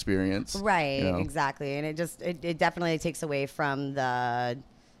similar experience. Right, exactly. And it definitely takes away from the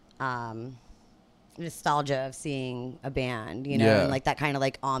nostalgia of seeing a band, Yeah. and like that kind of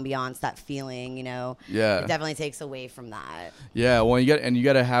like ambiance, that feeling, Yeah. It definitely takes away from that. Yeah, well, you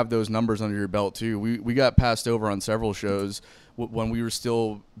got to have those numbers under your belt too. We got passed over on several shows when we were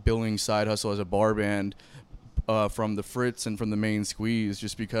still billing Side Hustle as a bar band from the Fritz and from the Main Squeeze,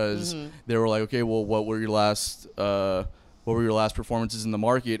 just because they were like, okay, well, what were your last performances in the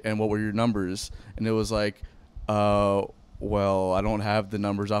market, and what were your numbers? And it was like, well, I don't have the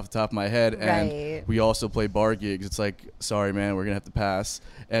numbers off the top of my head, and Right. we also play bar gigs. It's like, sorry, man, we're gonna have to pass.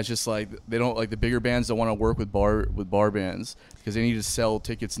 And it's just like they don't like the bigger bands don't want to work with bar bands because they need to sell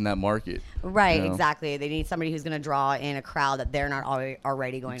tickets in that market. Right, you know? exactly. They need somebody who's going to draw in a crowd that they're not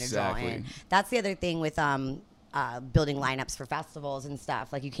already going to draw in. Exactly. That's the other thing with building lineups for festivals and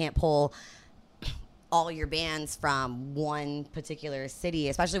stuff. Like you can't pull all your bands from one particular city,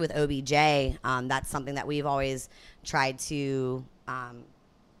 especially with OBJ. That's something that we've always tried to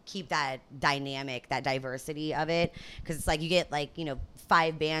keep that dynamic, that diversity of it. Because it's like you get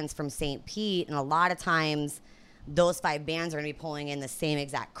 5 bands from St. Pete, and a lot of times those 5 bands are going to be pulling in the same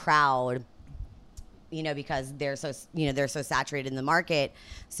exact crowd, because they're so saturated in the market.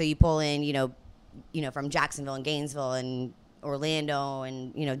 So you pull in, from Jacksonville and Gainesville and Orlando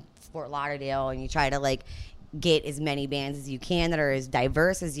and, Fort Lauderdale, and you try to get as many bands as you can that are as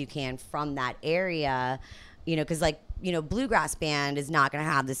diverse as you can from that area, because bluegrass band is not going to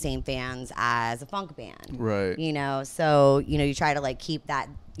have the same fans as a funk band. Right. So, you try to like keep that,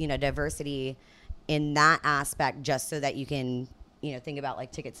 diversity in that aspect just so that you can, think about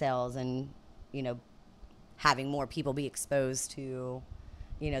like ticket sales and, having more people be exposed to,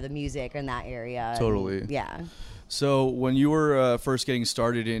 the music in that area. Totally. And, yeah. So when you were first getting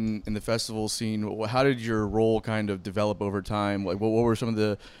started in the festival scene, how did your role kind of develop over time? Like, what were some of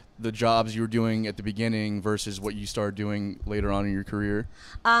the jobs you were doing at the beginning versus what you started doing later on in your career?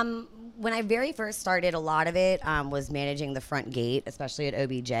 When I very first started, a lot of it was managing the front gate, especially at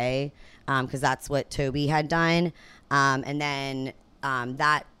OBJ, because that's what Toby had done. And then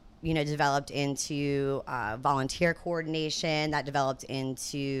that, developed into volunteer coordination. That developed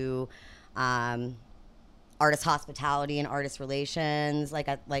into artist hospitality and artist relations. Like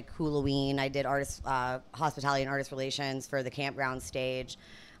Halloween, I did artist hospitality and artist relations for the campground stage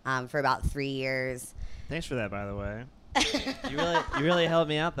for about 3 years. Thanks for that, by the way. you really helped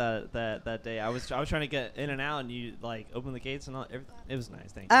me out that day. I was trying to get in and out, and you like opened the gates and all. It was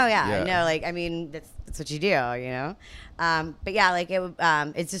nice. Thank you. Oh yeah. No, like I mean that's what you do, But yeah, like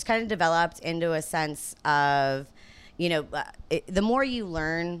it's just kind of developed into a sense of, the more you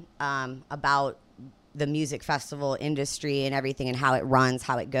learn about the music festival industry and everything and how it runs,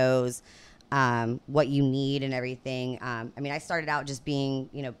 how it goes, what you need and everything. I started out just being,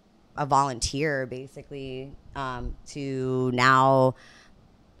 a volunteer basically, to now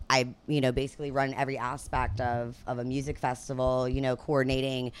I, basically run every aspect of a music festival,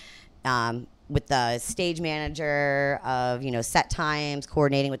 coordinating with the stage manager of, set times,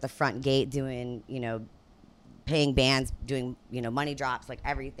 coordinating with the front gate, doing, paying bands, doing, money drops, like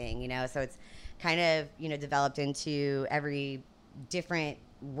everything, So it's kind of, developed into every different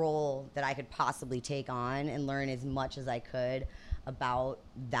role that I could possibly take on and learn as much as I could about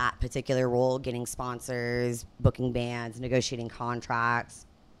that particular role, getting sponsors, booking bands, negotiating contracts,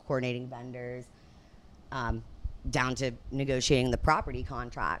 coordinating vendors, down to negotiating the property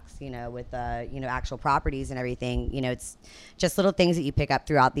contracts, with the, actual properties and everything. It's just little things that you pick up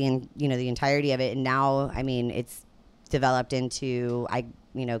throughout the entirety of it. And now, it's developed into, I,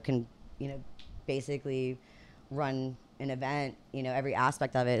 can, basically run an event, every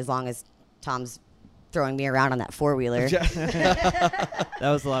aspect of it, as long as Tom's throwing me around on that four-wheeler. That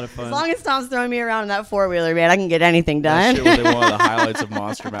was a lot of fun. As long as Tom's throwing me around on that four-wheeler, man, I can get anything done. That shit was one of the highlights of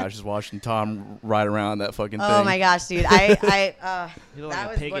Monster Mash, is watching Tom ride around that fucking thing. Oh my gosh, dude! You look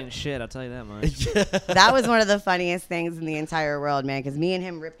like a pig in shit. I'll tell you that much. That was one of the funniest things in the entire world, man. Because me and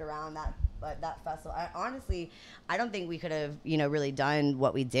him ripped around that festival. I don't think we could have, really done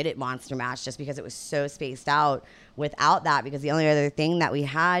what we did at Monster Mash just because it was so spaced out without that. Because the only other thing that we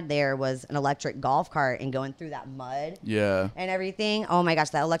had there was an electric golf cart, and going through that mud and everything. Oh my gosh,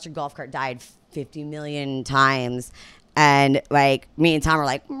 that electric golf cart died 50 million times. And like me and Tom were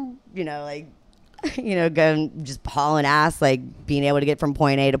like, going just hauling ass, like being able to get from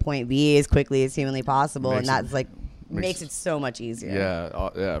point A to point B as quickly as humanly possible. And that's like makes it so much easier.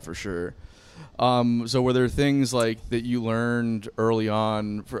 Yeah, for sure. So were there things like that you learned early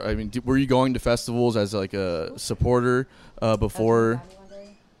on? Were you going to festivals as like a supporter before?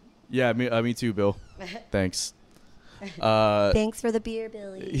 Yeah, me too, Bill. Thanks. Thanks for the beer,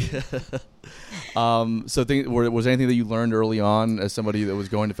 Billy. So was there anything that you learned early on as somebody that was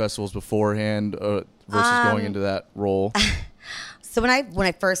going to festivals beforehand versus going into that role? So when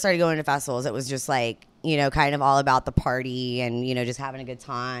I first started going to festivals, it was just like, kind of all about the party and, just having a good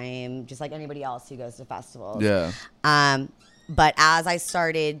time, just like anybody else who goes to festivals. Yeah. But as I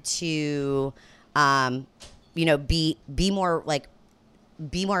started to, be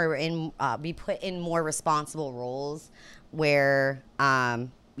put in more responsible roles where,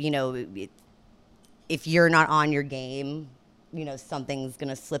 if you're not on your game, something's going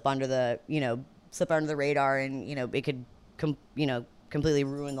to slip under the radar, and, it could completely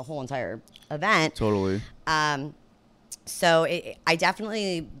ruin the whole entire event. Totally. So I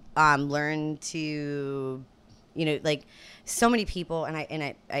definitely learned to, like so many people, and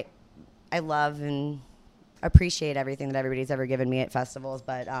I love and appreciate everything that everybody's ever given me at festivals,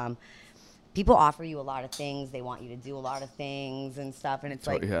 but people offer you a lot of things. They want you to do a lot of things and stuff, and it's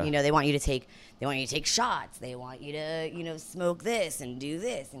like, they want you to take shots. They want you to, smoke this and do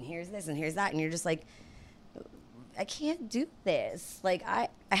this, and here's this and here's that, and you're just like, I can't do this. Like I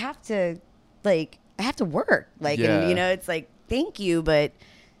have to work. Like, and, it's like, thank you, but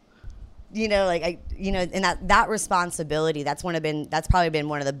and that responsibility, that's probably been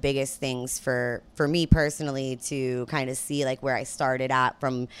one of the biggest things for me personally, to kind of see like where I started at,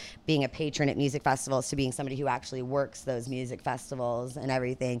 from being a patron at music festivals to being somebody who actually works those music festivals and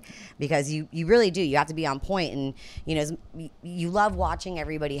everything, because you really do, you have to be on point, and you love watching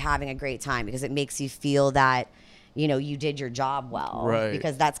everybody having a great time, because it makes you feel that you did your job well, right?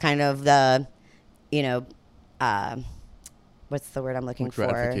 Because that's kind of the what's the word I'm looking for?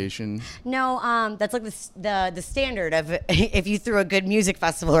 Gratification. No, that's like the standard of if you threw a good music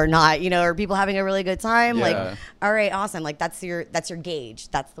festival or not. Are people having a really good time? Yeah. Like, all right, awesome. Like that's your gauge.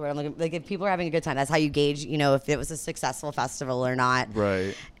 That's the word I'm looking. Like if people are having a good time, that's how you gauge. If it was a successful festival or not.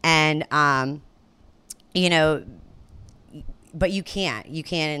 Right. And but you can't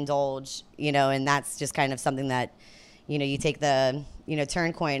indulge. And that's just kind of something that you take the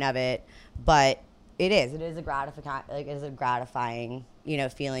turn coin of it, but. It is a gratifying,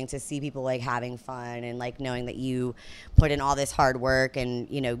 feeling to see people like having fun and like knowing that you put in all this hard work and,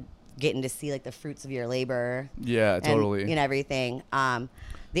 getting to see like the fruits of your labor. Yeah, totally. And everything.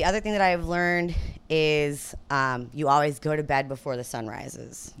 The other thing that I've learned is you always go to bed before the sun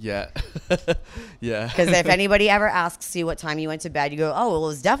rises. Yeah. Yeah. Because if anybody ever asks you what time you went to bed, you go, oh, well, it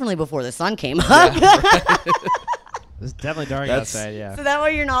was definitely before the sun came up. Yeah. It's definitely dark outside, yeah. So that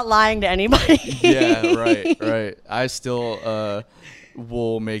way you're not lying to anybody. Yeah, right. I still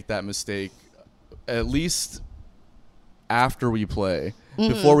will make that mistake at least after we play.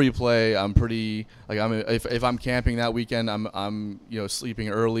 Mm-hmm. Before we play, I'm pretty like if I'm camping that weekend, I'm sleeping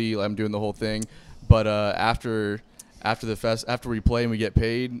early. I'm doing the whole thing. But after we play and we get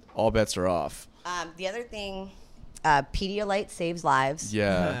paid, all bets are off. The other thing. Pedialyte saves lives.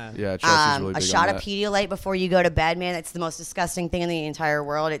 Yeah. Chelsea's really big a shot on of that. Pedialyte before you go to bed, man. It's the most disgusting thing in the entire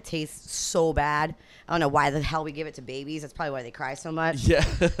world. It tastes so bad. I don't know why the hell we give it to babies. That's probably why they cry so much.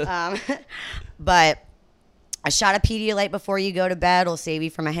 Yeah. But a shot of Pedialyte before you go to bed will save you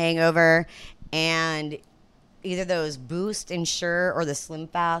from a hangover. And either those Boost, Ensure, or the Slim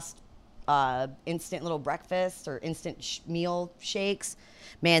Fast instant little breakfast or instant meal shakes.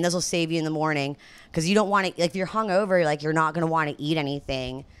 Man, those will save you in the morning, because you don't want to, like, if you're hungover, like, you're not going to want to eat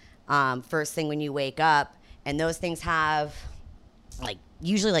anything first thing when you wake up. And those things have, like,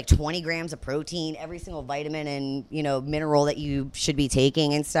 usually like 20 grams of protein, every single vitamin and, mineral that you should be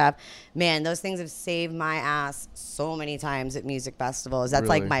taking and stuff. Man, those things have saved my ass so many times at music festivals. That's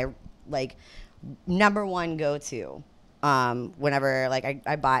really? Like my, number one go-to. Whenever, like,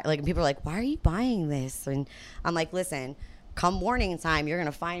 I buy, like, people are like, why are you buying this? And I'm like, listen, come morning time, you're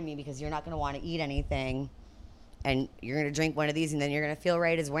going to find me, because you're not going to want to eat anything, and you're going to drink one of these, and then you're going to feel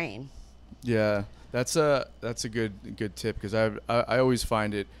right as rain. Yeah, that's a good tip, because I always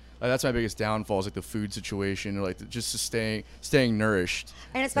find it, that's my biggest downfall, is like the food situation, or like just staying nourished.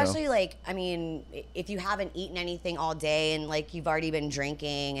 And especially like, I mean, if you haven't eaten anything all day and like you've already been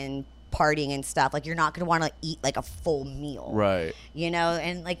drinking and partying and stuff, like you're not going to want to eat like a full meal. Right.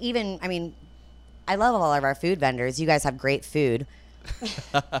 And like, even, I mean, I love all of our food vendors. You guys have great food.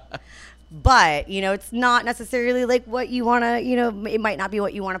 But, it's not necessarily like what you want to, it might not be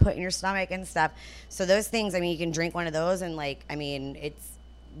what you want to put in your stomach and stuff. So those things, I mean, you can drink one of those and like, I mean, it's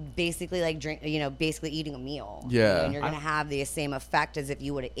basically like basically eating a meal. Yeah. And you're going to have the same effect as if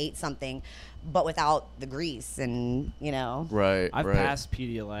you would have ate something, but without the grease and, Right. I've passed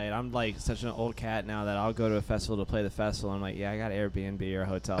Pedialyte. I'm like such an old cat now that I'll go to a festival to play the festival. I'm like, yeah, I got Airbnb or a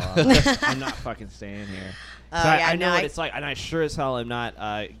hotel. I'm not fucking staying here. I know what it's like, and I sure as hell am not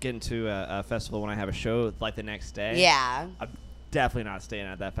getting to a festival when I have a show like the next day. Yeah. I'm definitely not staying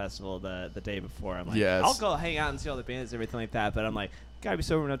at that festival the day before. I'm like, yes. I'll go hang out and see all the bands and everything like that, but I'm like, gotta be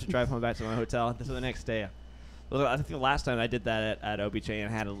sober enough to drive home back to my hotel. So the next day, I think the last time I did that at OBJ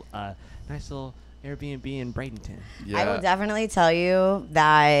and had a nice little Airbnb in Bradenton. Yeah. I will definitely tell you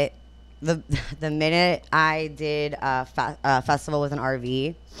that the minute I did a festival with an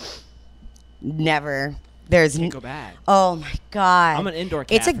RV, Can't go back. Oh my god! I'm an indoor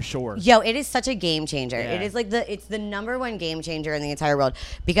cat for sure. Yo, it is such a game changer. Yeah. It is like it's the number one game changer in the entire world,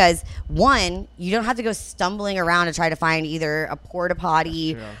 because one, you don't have to go stumbling around to try to find either a porta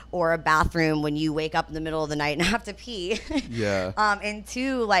potty or a bathroom when you wake up in the middle of the night and have to pee. Yeah. And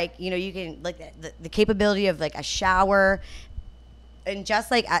two, like, you can, like, the capability of like a shower, and just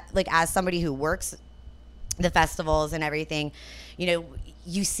like as somebody who works the festivals and everything,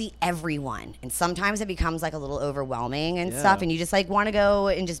 you see everyone, and sometimes it becomes like a little overwhelming and stuff, and you just like want to go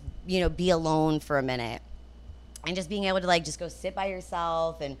and just be alone for a minute. And just being able to like just go sit by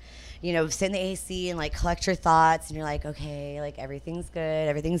yourself and, you know, sit in the AC and like collect your thoughts, and you're like, okay, like everything's good,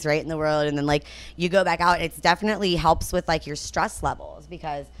 everything's right in the world, and then like you go back out. It's definitely helps with like your stress levels,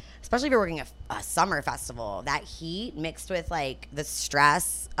 because especially if you're working a summer festival, that heat mixed with like the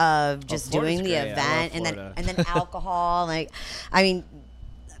stress of just doing the great. event and then alcohol. Like, I mean,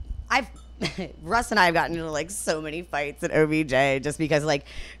 Russ and I have gotten into like so many fights at OBJ just because like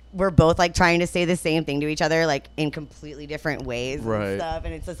we're both like trying to say the same thing to each other like in completely different ways and stuff,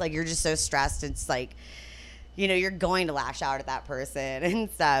 and it's just like you're just so stressed. It's like, you know, you're going to lash out at that person and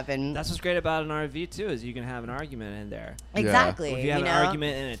stuff. And that's what's great about an RV too, is you can have an argument in there. Exactly. Well, if you have an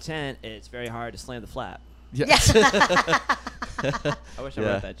argument in a tent, it's very hard to slam the flap. Yes. I wish I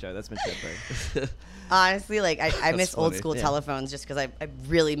wrote that joke. That's been shit. Honestly, like I miss funny. old school telephones just because I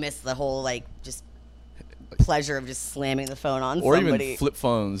really miss the whole like just pleasure of just slamming the phone on or somebody. even flip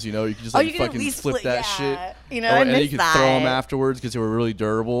phones, you know, you can just like you can fucking flip that shit, you know, and then you can throw them afterwards because they were really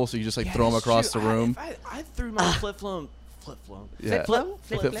durable, so you just like throw them across the room. I threw my flip phone. Yeah.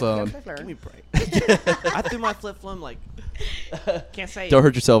 Flip phone. Give me a break. I threw my flip phone like can't say. Don't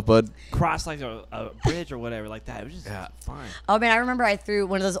hurt yourself, bud. Cross like a bridge or whatever like that. It was just fine. Oh man, I remember I threw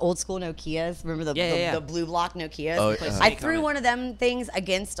one of those old school Nokias. Remember the blue block Nokias? Oh, I threw one of them things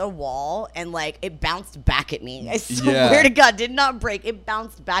against a wall and like it bounced back at me. I swear to God, did not break. It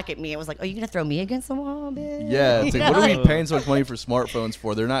bounced back at me. It was like, "Are you gonna throw me against the wall, bitch?" Yeah, it's like, what are we paying so much money for smartphones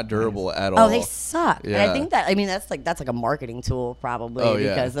for? They're not durable at all. Oh, they suck. Yeah. And I think that's like a marketing tool probably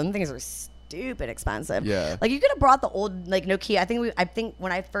because them things are stupid expensive. Yeah. Like you could have brought the old like Nokia. I think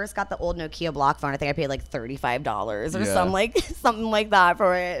when I first got the old Nokia block phone, I think I paid like $35 or something like that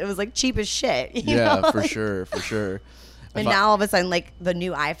for it. It was like cheap as shit. You know? For sure. And now all of a sudden, like the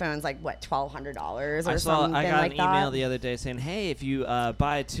new iPhone's like what, $1,200 or something. I got like an email the other day saying, "Hey, if you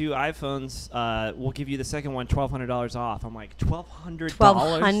buy 2 iPhones, we'll give you the second one $1,200 off." I'm like,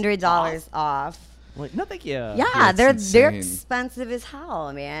 $1,200 off. Like, no, thank you. Yeah, they're expensive as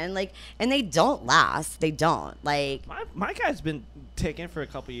hell, man. Like, and they don't last. They don't. Like, my guy's been taken for a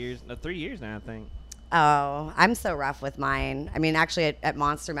couple years, 3 years now, I think. Oh, I'm so rough with mine. I mean, actually, at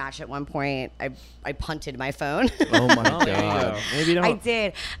Monster Mash at one point, I punted my phone. Oh my God! Maybe don't.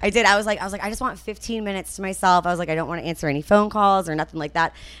 I did. I was like, I just want 15 minutes to myself. I was like, I don't want to answer any phone calls or nothing like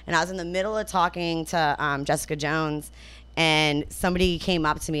that. And I was in the middle of talking to Jessica Jones, and somebody came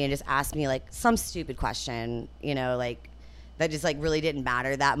up to me and just asked me like some stupid question, you know, like that just like really didn't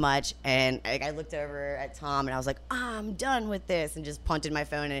matter that much. And like, I looked over at Tom and I was like, I'm done with this, and just punted my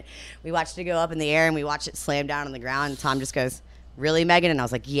phone, and we watched it go up in the air and we watched it slam down on the ground, and Tom just goes, "Really, Megan?" And I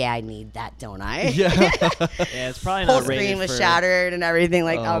was like, "Yeah, I need that, don't I?" Yeah. It's probably whole not rated screen was for shattered and everything.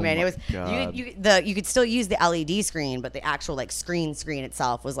 Like, oh man, it was God. you could still use the LED screen, but the actual like screen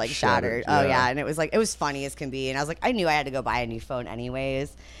itself was like shattered. Yeah. Oh yeah, and it was funny as can be. And I was like, I knew I had to go buy a new phone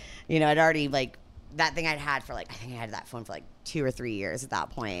anyways. You know, I'd already like that thing I'd had for like, I think I had that phone for like 2 or 3 years at that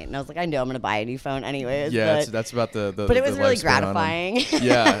point, and I was like, I know I'm gonna buy a new phone anyways. Yeah, that's about the but it was really lifespan gratifying.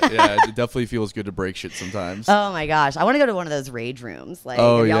 yeah, it definitely feels good to break shit sometimes. Oh my gosh, I want to go to one of those rage rooms. Like,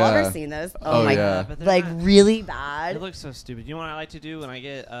 Oh, have y'all yeah. ever seen those? Oh, my yeah. god, like really bad. It looks so stupid. You know what I like to do when I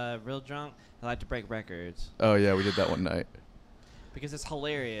get real drunk? I like to break records. Oh yeah, we did that one night. Because it's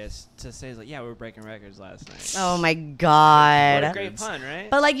hilarious to say, like, yeah, we were breaking records last night. Oh my god. What a great pun, right?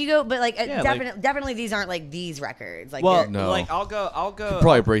 But like Yeah, definitely these aren't like these records. Like, well, No. like I'll go. Could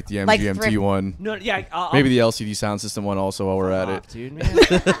probably break the Like MGMT thrift- one. No, yeah, I'll Maybe the LCD sound system one also while we're at it. dude, man.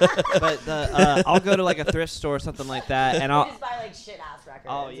 But I'll go to like a thrift store or something like that, and I'll. just buy like shit ass records.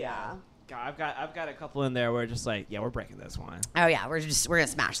 Oh yeah. God, I've got a couple in there where just like, yeah, we're breaking this one. Oh yeah, we're gonna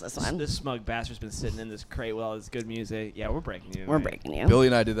smash this one. This smug bastard's been sitting in this crate with all this good music. Yeah, we're breaking you. We're man. breaking you. Billy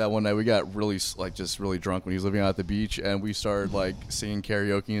and I did that one night. We got really just really drunk when he was living out at the beach, and we started like singing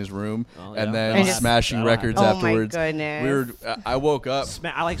karaoke in his room, Oh, and yeah. then And just- smashing that'll records happen. Oh, my afterwards. goodness. We were. I woke up.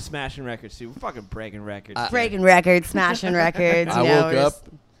 I like smashing records too. We're fucking breaking records. Breaking records, smashing records. I you know, woke we're up just-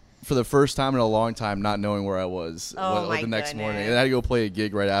 for the first time in a long time, not knowing where I was Oh, my the next morning, goodness. and I had to go play a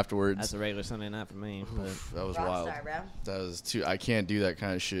gig right afterwards. That's a regular Sunday night for me. But That was Rockstar, wild. bro. That was too. I can't do that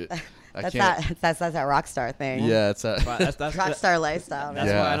kind of shit. I That's can't. that rock star thing. Yeah, it's that. that's Rock star lifestyle. That's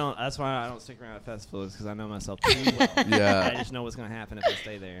man. Yeah. why I don't. That's why I don't stick around at festivals, because I know myself too well. Yeah. I just know what's gonna happen if I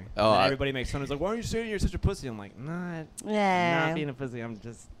stay there. Oh, And I- everybody makes fun of me. Like, why are you saying you're such a pussy? I'm like, nah, Yeah. not being a pussy.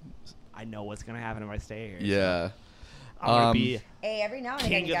 I know what's gonna happen if I stay here. Yeah. I'm gonna be. Hey, every now and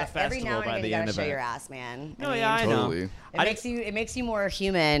King again, you of the got, every now festival and by again, the you end gotta of show it. your ass, man. No, yeah, I know. Totally. It makes you more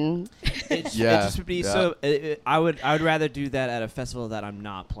human. It Yeah, just would be yeah. so. I would rather do that at a festival that I'm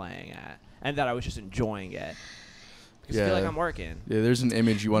not playing at, and that I was just enjoying it. Because I feel like Yeah. I'm working. Yeah, there's an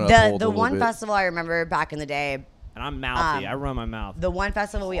image you want to uphold The a little one bit. festival I remember back in the day, And I'm mouthy. I run my mouth. The one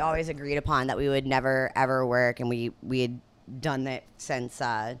festival we always agreed upon that we would never ever work, and we had done that since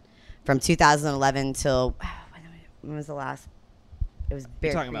from 2011 till when was the last? It was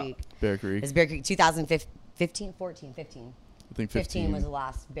Bear Creek. Bear Creek. It was Bear Creek 2015, 15. I think 15 was the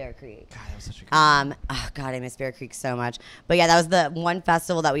last Bear Creek. God, that was such a good Oh God, I miss Bear Creek so much. But yeah, that was the one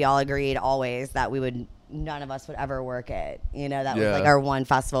festival that we all agreed always that none of us would ever work at. You know, that was like our one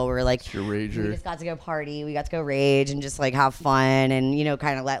festival where we're like, it's your rager. We just got to go party, we got to go rage and just like have fun and, you know,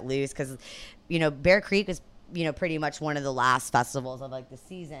 kind of let loose. Cause, you know, Bear Creek was, you know, pretty much one of the last festivals of like the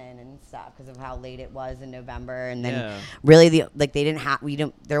season and stuff because of how late it was in November. And then really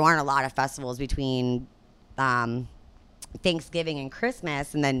there weren't a lot of festivals between, Thanksgiving and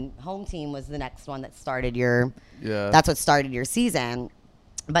Christmas, and then Home Team was the next one that started that's what started your season.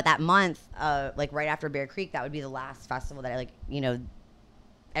 But that month, like right after Bear Creek, that would be the last festival that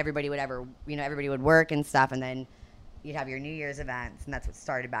everybody would work and stuff, and then you'd have your New Year's events, and that's what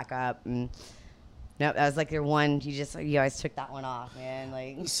started back up. And no, that was like your one. You always took that one off, man.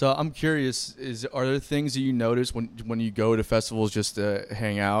 Like, so I'm curious: are there things that you notice when you go to festivals just to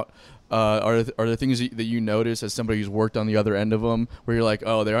hang out? Are there things that you notice as somebody who's worked on the other end of them where you're like,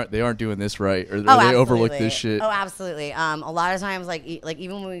 oh, they aren't doing this right, or they overlook this shit? Oh, absolutely. A lot of times, like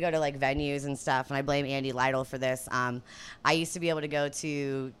even when we go to like venues and stuff, and I blame Andy Lytle for this. I used to be able to go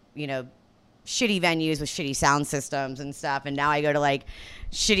to, you know, shitty venues with shitty sound systems and stuff, and now I go to like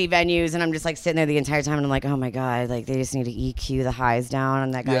shitty venues and I'm just like sitting there the entire time and I'm like, oh my God, like they just need to EQ the highs down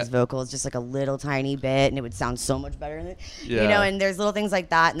on that guy's vocals just like a little tiny bit and it would sound so much better, you know. And there's little things like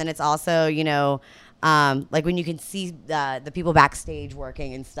that. And then it's also, you know, like when you can see the people backstage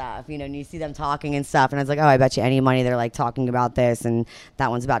working and stuff, you know, and you see them talking and stuff. And I was like, oh, I bet you any money they're like talking about this and that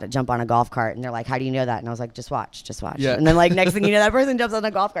one's about to jump on a golf cart. And they're like, how do you know that? And I was like, just watch. Yeah. And then like next thing you know, that person jumps on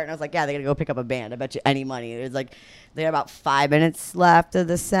a golf cart. And I was like, yeah, they're going to go pick up a band. I bet you any money. There's like, they had about 5 minutes left of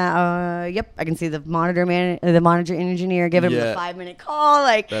the sound. Yep. I can see the monitor engineer giving him a 5-minute call.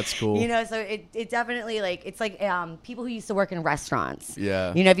 Like, that's cool. You know, so it definitely like, it's like people who used to work in restaurants.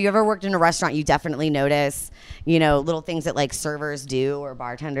 Yeah. You know, if you ever worked in a restaurant, you definitely notice, you know, little things that like servers do or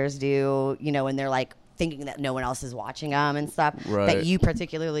bartenders do, you know, when they're like thinking that no one else is watching them and stuff that you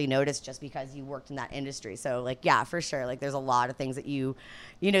particularly notice just because you worked in that industry. So like, yeah, for sure. Like there's a lot of things that you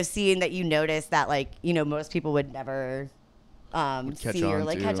know, see and that you notice that like, you know, most people would never see or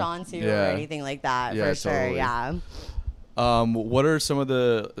like catch on to or anything like that. For sure. Totally. Yeah. What are some of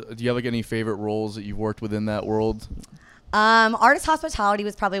do you have like any favorite roles that you've worked within that world? Artist hospitality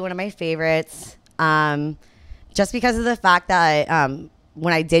was probably one of my favorites. Just because of the fact that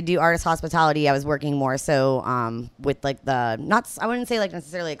when I did do artist hospitality, I was working more so with like I wouldn't say like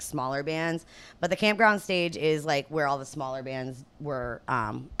necessarily like smaller bands, but the campground stage is like where all the smaller bands were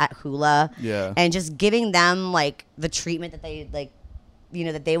at Hula. Yeah. And just giving them like the treatment that they like, you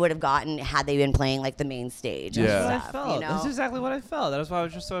know, that they would have gotten had they been playing like the main stage. Yeah. That's what I felt. You know? That's exactly what I felt. That's why I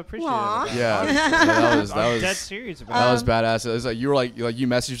was just so appreciative. Yeah. that was dead serious about that was badass. It was like you were like you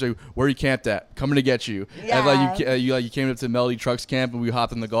messaged like, where you camped at? Coming to get you. Yeah. And like you came up to Melody Trucks Camp and we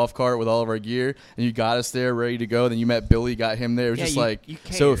hopped in the golf cart with all of our gear and you got us there ready to go. Then you met Billy, got him there. It was just like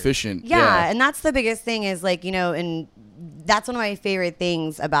so efficient. Yeah, and that's the biggest thing is like, you know, and that's one of my favorite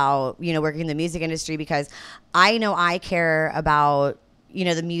things about, you know, working in the music industry because I know I care about, you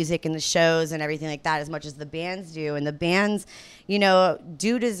know, the music and the shows and everything like that as much as the bands do. And the bands, you know,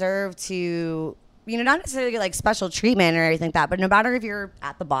 do deserve to, you know, not necessarily get like special treatment or anything like that, but no matter if you're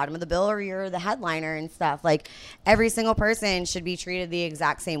at the bottom of the bill or you're the headliner and stuff, like every single person should be treated the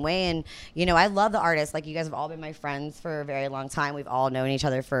exact same way. And, you know, I love the artists. Like you guys have all been my friends for a very long time. We've all known each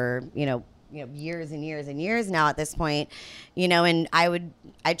other for, you know, years and years and years now at this point, you know, and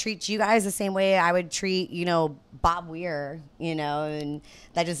I treat you guys the same way I would treat, you know, Bob Weir, you know, and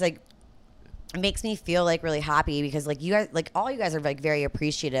that just like makes me feel like really happy because like you guys, like all you guys are like very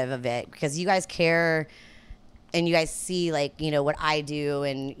appreciative of it because you guys care and you guys see like, you know, what I do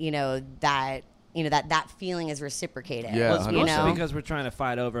and, you know, that feeling is reciprocated. Yeah, well, it's mostly because we're trying to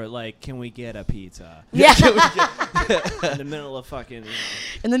fight over, like, can we get a pizza? Yeah. In the middle of fucking... You know,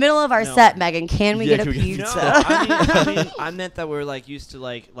 in the middle of our set, Megan, can we get a pizza? No, I meant that we're, like, used to,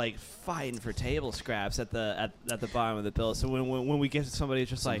 like fighting for table scraps at the bottom of the bill. So when we get to somebody, it's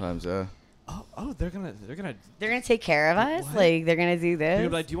just sometimes, like... Oh, they're gonna take care of us? What? Like, they're gonna do this? They're gonna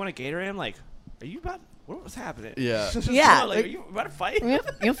be like, do you want a Gatorade? I'm like, are you about... What's happening? Yeah. Yeah. Like, are you about to fight?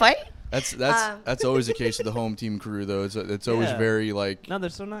 You fight? That's always the case with the home team crew, though. It's always very, like... No, they're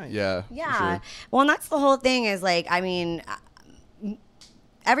so nice. Yeah. Yeah. Sure. Well, and that's the whole thing is, like, I mean,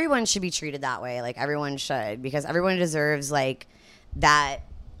 everyone should be treated that way. Like, everyone should. Because everyone deserves, like, that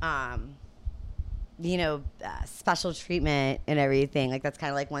special treatment and everything. Like that's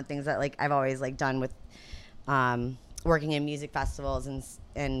kind of like one thing that like I've always like done with working in music festivals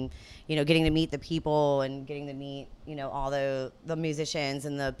and getting to meet the people and getting to meet all the musicians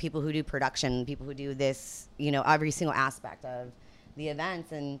and the people who do production, people who do this, every single aspect of the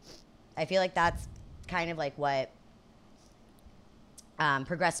events. And I feel like that's kind of like what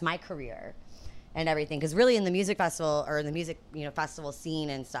progressed my career and everything, because really in the music festival or the music festival scene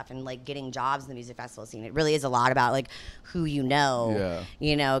and stuff, and like getting jobs in the music festival scene, it really is a lot about like who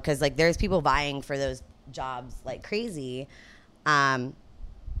because like there's people vying for those jobs like crazy, and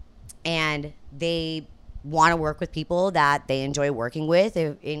they want to work with people that they enjoy working with.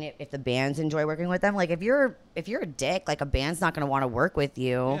 If the bands enjoy working with them, like if you're a dick, like a band's not going to want to work with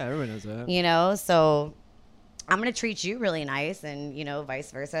you. Yeah, everyone knows that. So I'm going to treat you really nice, and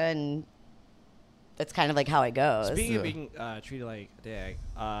vice versa, and that's kind of like how it goes. Speaking of being treated like a dick,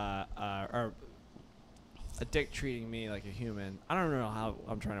 or a dick treating me like a human, I don't know how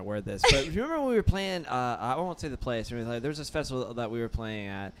I'm trying to word this, but remember when we were playing, I won't say the place, there was this festival that we were playing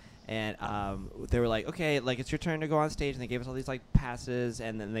at, and they were like, okay, like it's your turn to go on stage, and they gave us all these like passes,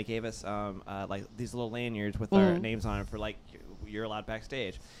 and then they gave us like these little lanyards with our names on it for like you're allowed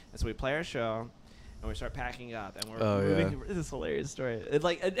backstage. And so we play our show, and we start packing up, and we're moving. This is a hilarious story. It's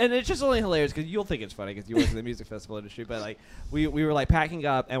like, and it's just only hilarious because you'll think it's funny because you work in the music festival industry. But like, we were like packing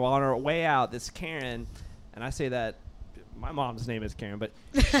up, and while on our way out, this Karen, and I say that my mom's name is Karen, but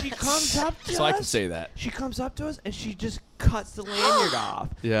she comes up to us. So I can say that. She comes up to us, and she just cuts the lanyard off.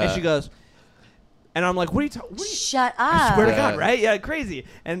 Yeah. And she goes, and I'm like, what are you talking? Shut up. I swear to God, right? Yeah, crazy.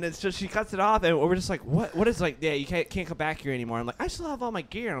 And it's just, she cuts it off, and we're just like, what is like, yeah, you can't come back here anymore. I'm like, I still have all my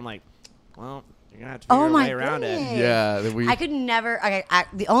gear. And I'm like, well, you're going to have to figure a way around it. Yeah. I could never,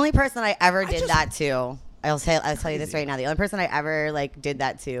 the only person I ever did that to, I'll tell you this right now, the only person I ever like did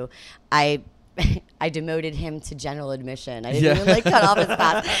that to, I demoted him to general admission. I didn't even like cut off his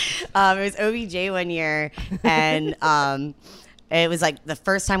pass. It was OBJ one year, and it was like the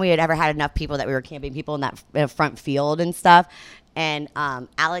first time we had ever had enough people that we were camping people in that front field and stuff. And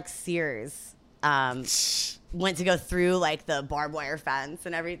Alex Sears went to go through like the barbed wire fence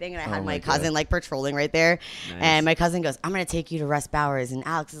and everything, and I had my cousin like patrolling right there. Nice. And my cousin goes, I'm gonna take you to Russ Bowers, and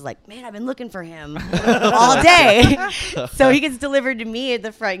Alex is like, man, I've been looking for him all day. So he gets delivered to me at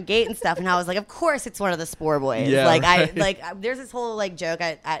the front gate and stuff, and I was like, of course it's one of the Spore boys. Yeah, there's this whole like joke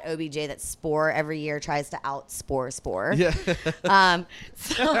at OBJ that Spore every year tries to out Spore. Yeah. That's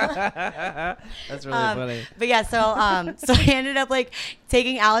really funny. But yeah, so I ended up like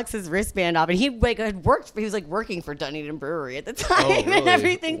taking Alex's wristband off, and he like had worked. He was like working for Dunedin Brewery at the time and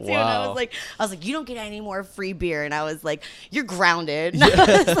everything too. Wow. And I was like, you don't get any more free beer. And I was like, you're grounded. And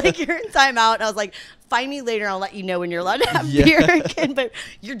I was like, you're in timeout. And I was like, find me later. I'll let you know when you're allowed to have beer again. But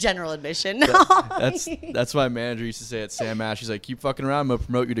you're general admission now. That's what my manager used to say at Sam Ash. She's like, keep fucking around. I'm gonna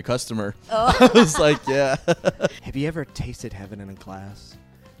promote you to customer. I was like, yeah. Have you ever tasted heaven in a glass?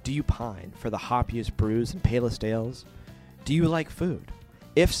 Do you pine for the hoppiest brews and palest ales? Do you like food?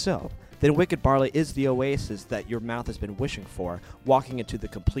 If so, then Wicked Barley is the oasis that your mouth has been wishing for, walking into the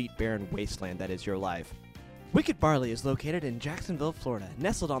complete barren wasteland that is your life. Wicked Barley is located in Jacksonville, Florida,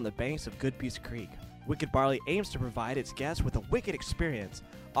 nestled on the banks of Goodpeace Creek. Wicked Barley aims to provide its guests with a wicked experience,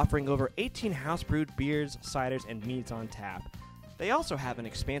 offering over 18 house-brewed beers, ciders, and meads on tap. They also have an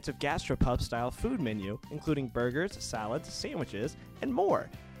expansive gastropub-style food menu, including burgers, salads, sandwiches, and more.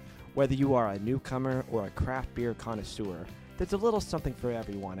 Whether you are a newcomer or a craft beer connoisseur, there's a little something for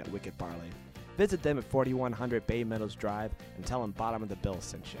everyone at Wicked Barley. Visit them at 4100 Bay Meadows Drive and tell them Bottom of the Bill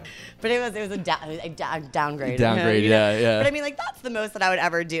sent you. But it was a downgrade. Downgrade, yeah. But I mean, like, that's the most that I would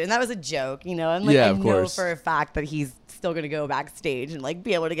ever do. And that was a joke, And like, I know for a fact that he's still going to go backstage and like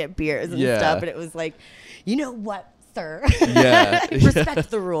be able to get beers and stuff. But it was like, you know what, sir? Yeah.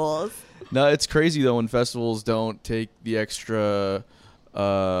 Respect the rules. No, it's crazy though when festivals don't take the extra...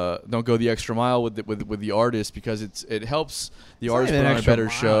 don't go the extra mile with the artist, because it helps the artist put on a better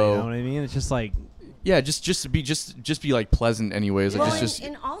show. You know what I mean? It's just like, yeah, just be like pleasant anyways. Like, well,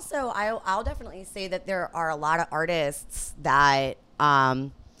 and also I'll definitely say that there are a lot of artists that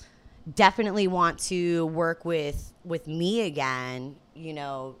definitely want to work with me again.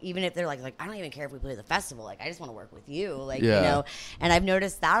 Even if they're like I don't even care if we play the festival. Like, I just want to work with you. And I've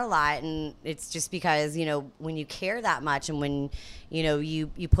noticed that a lot. And it's just because, when you care that much and when,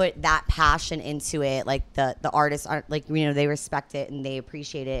 you put that passion into it, like the artists aren't like, they respect it and they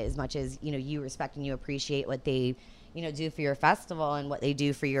appreciate it as much as, you respect and you appreciate what they, do for your festival and what they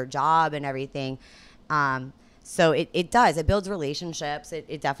do for your job and everything. So it does. It builds relationships.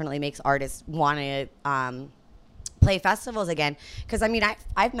 It definitely makes artists want to, play festivals again, because I mean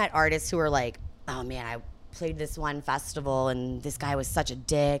I've met artists who are like oh man, I played this one festival and this guy was such a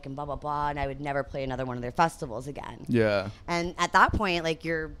dick and blah, blah, blah. And I would never play another one of their festivals again. Yeah. And at that point, like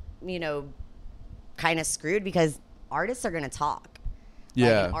you're, kind of screwed because artists are going to talk.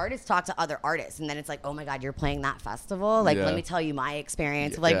 Yeah. Like, artists talk to other artists, and then it's like, oh my God, you're playing that festival. Like, let me tell you my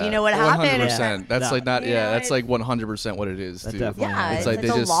experience. Like, you know what happened? 100%. That's like not. Yeah, that's like 100% what it is. Too. Yeah, it's like it's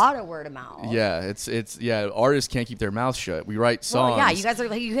a lot of word of mouth. Yeah, it's artists can't keep their mouth shut. We write songs. Well, yeah,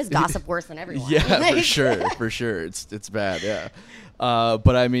 you guys gossip worse than everyone. Yeah, for sure. It's bad. Yeah,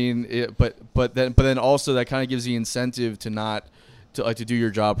 but I mean, but then also that kind of gives the incentive to not. To do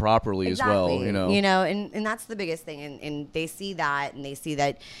your job properly as well, and that's the biggest thing, and they see that,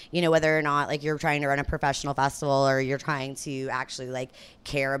 whether or not like you're trying to run a professional festival or you're trying to actually like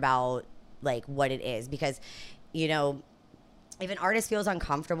care about like what it is, because if an artist feels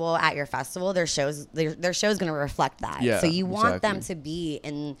uncomfortable at your festival, their show's going to reflect that. Yeah, so you want them to be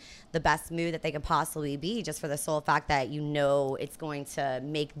in the best mood that they could possibly be, just for the sole fact that it's going to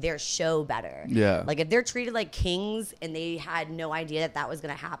make their show better. Yeah. Like if they're treated like kings and they had no idea that was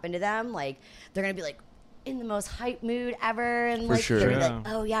going to happen to them, like they're going to be like in the most hype mood ever, and for like sure. they're like,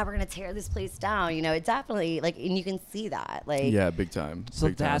 oh yeah, we're going to tear this place down. It definitely like, and you can see that. Like big time. So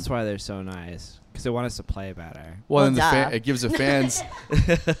big that's time. why they're so nice. Because they want us to play better. Well, and it gives the fans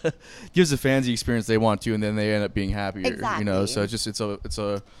the experience they want to, and then they end up being happier. Exactly. So it's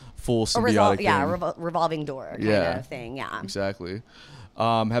a full symbiotic thing. Revolving door kind of thing. Yeah, exactly.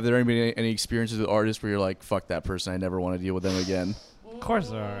 Have there been any experiences with artists where you're like, fuck that person, I never want to deal with them again? Of course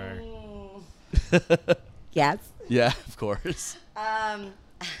there are. Yes. Yeah, of course.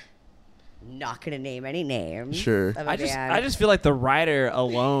 Not gonna name any names. Sure. I just feel like the writer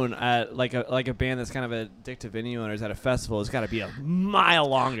alone at like a band that's kind of a dick to venue owners at a festival has got to be a mile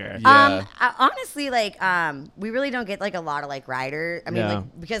longer. Yeah. Honestly, like we really don't get like a lot of like writer. I mean,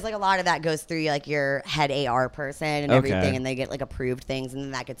 like because like a lot of that goes through like your head AR person and everything, and they get like approved things, and then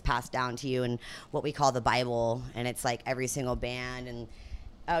that gets passed down to you in what we call the Bible, and it's like every single band. And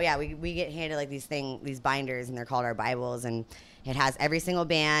we get handed like these binders, and they're called our Bibles, and it has every single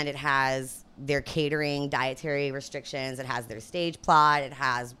band. It has their catering, dietary restrictions. It has their stage plot. It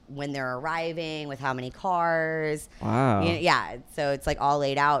has when they're arriving, with how many cars. Wow. Yeah. So it's like all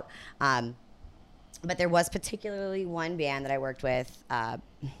laid out. But there was particularly one band that I worked with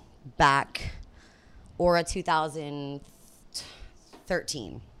back Aura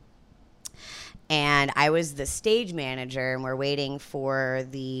 2013. And I was the stage manager, and we're waiting for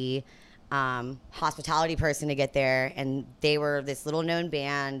the hospitality person to get there, and they were this little known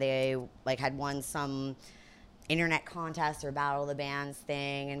band. They like had won some internet contest or battle of the bands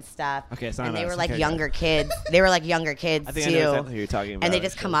thing and stuff. Okay, it's not and they were us. like Okay, younger kids. They were like younger kids I think too. I know exactly who you're talking about. And they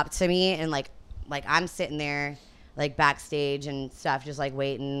just come up to me, and like I'm sitting there like backstage and stuff, just like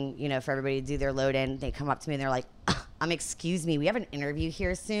waiting, for everybody to do their load in. They come up to me and they're like, excuse me, we have an interview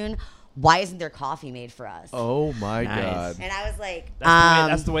here soon. Why isn't there coffee made for us? Oh my God. And I was like,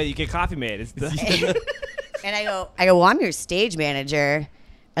 that's the way you get coffee made. And I go, well, I'm your stage manager.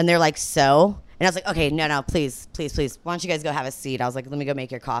 And they're like, so? And I was like, okay, no, please. Why don't you guys go have a seat? I was like, let me go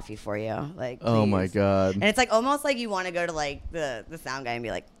make your coffee for you. Like, please. Oh my God. And it's like almost like you want to go to like the sound guy and be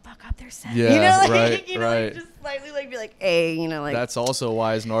like, fuck up their set. Yeah, right. Right. Just slightly like be like, hey, like. That's also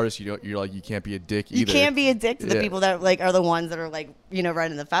why as an artist you're like you can't be a dick either. You can't be a dick to the people that like are the ones that are like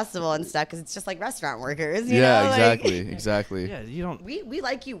running the festival and stuff, because it's just like restaurant workers. You know? Exactly. Yeah, you don't. We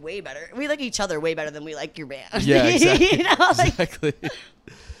like you way better. We like each other way better than we like your band. Yeah, exactly. Exactly.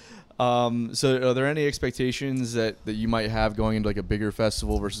 So are there any expectations that you might have going into like a bigger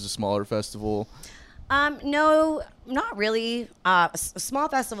festival versus a smaller festival? No, not really. A small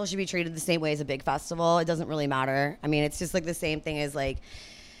festival should be treated the same way as a big festival. It doesn't really matter. I mean, it's just like the same thing as like,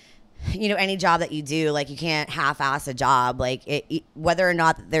 any job that you do, like you can't half-ass a job. Like whether or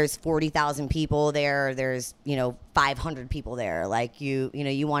not there's 40,000 people there, or there's 500 people there. Like you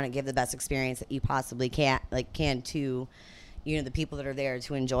want to give the best experience that you possibly can to the people that are there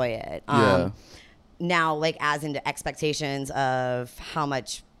to enjoy it. Now, like as into expectations of how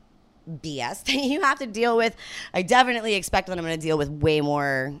much BS that you have to deal with, I definitely expect that I'm going to deal with way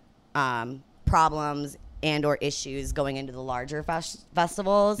more problems and or issues going into the larger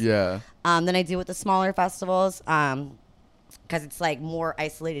festivals than I do with the smaller festivals, because it's like more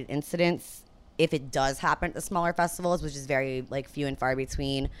isolated incidents if it does happen at the smaller festivals, which is very like few and far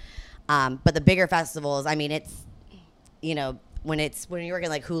between. But the bigger festivals, I mean, it's when you're working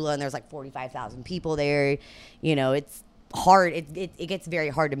like Hula and there's like 45,000 people there, it's hard. It gets very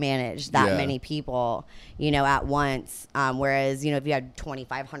hard to manage that many people, at once. Whereas, if you had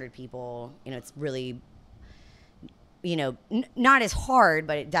 2,500 people, it's really, not as hard,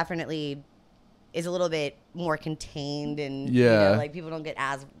 but it definitely is a little bit more contained, and like people don't get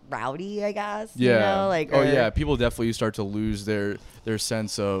as rowdy, I guess. Yeah. Like people definitely start to lose their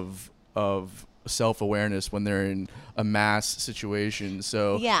sense of self-awareness when they're in a mass situation.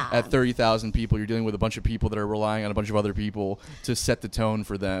 So at 30,000 people, you're dealing with a bunch of people that are relying on a bunch of other people to set the tone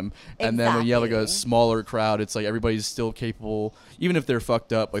for them. And then when you have like a smaller crowd, it's like everybody's still capable, even if they're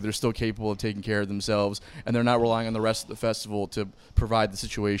fucked up, like they're still capable of taking care of themselves, and they're not relying on the rest of the festival to provide the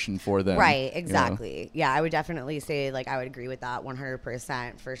situation for them. Right, exactly. Yeah, I would definitely say, like, I would agree with that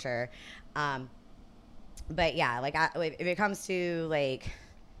 100% for sure. But yeah, like if it comes to like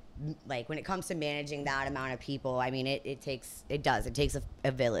when it comes to managing that amount of people, I mean, it takes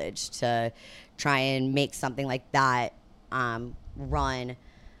a village to try and make something like that run.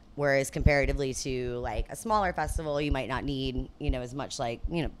 Whereas comparatively to like a smaller festival, you might not need, as much like,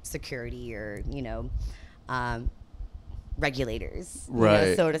 security or, regulators,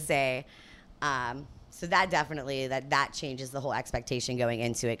 right. So to say. So that definitely, that changes the whole expectation going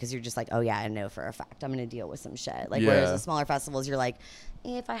into it, because you're just like, oh yeah, I know for a fact I'm going to deal with some shit. Like whereas the smaller festivals, you're like,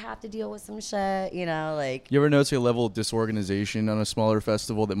 if I have to deal with some shit, like. You ever notice a level of disorganization on a smaller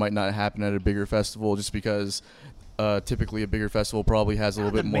festival that might not happen at a bigger festival, just because typically a bigger festival probably has a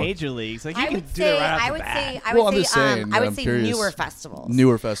little bit more major leagues? Like you can do it right off the bat. I would say newer festivals.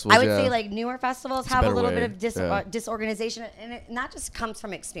 I would say like newer festivals have a little bit of disorganization, and that just comes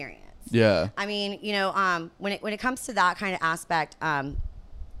from experience. Yeah. I mean, when it comes to that kind of aspect,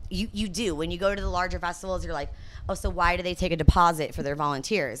 you do. When you go to the larger festivals, you're like, oh, so why do they take a deposit for their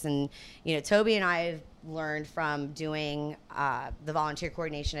volunteers? And, Toby and I have learned from doing the volunteer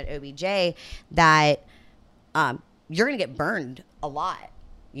coordination at OBJ that you're going to get burned a lot,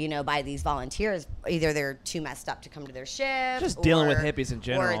 by these volunteers. Either they're too messed up to come to their shift. Just dealing with hippies in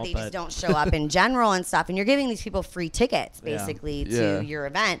general. Or they just don't show up in general and stuff. And you're giving these people free tickets, basically, to your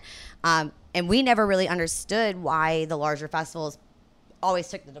event. And we never really understood why the larger festivals always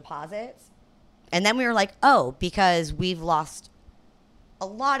took the deposits. And then we were like, oh, because we've lost a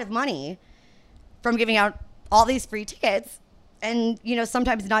lot of money from giving out all these free tickets. And,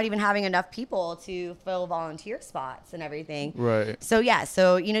 sometimes not even having enough people to fill volunteer spots and everything. Right. So,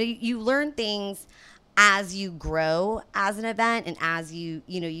 you learn things as you grow as an event, and as you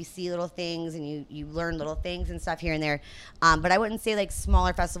see little things, and you learn little things and stuff here and there. But I wouldn't say like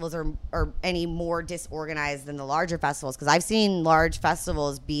smaller festivals are any more disorganized than the larger festivals, because I've seen large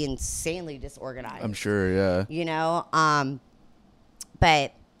festivals be insanely disorganized. I'm sure, yeah.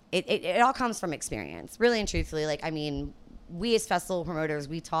 But it all comes from experience, really and truthfully. Like, I mean, we as festival promoters,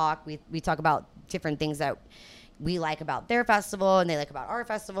 we talk about different things that we like about their festival and they like about our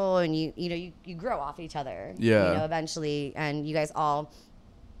festival, and you grow off each other, eventually, and you guys all,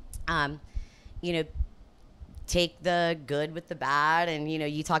 take the good with the bad, and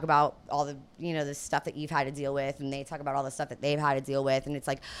you talk about all the the stuff that you've had to deal with, and they talk about all the stuff that they've had to deal with, and it's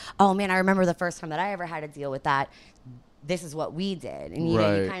like, oh man, I remember the first time that I ever had to deal with that. This is what we did, and you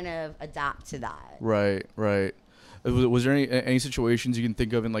kind of adapt to that. Right. Was there any situations you can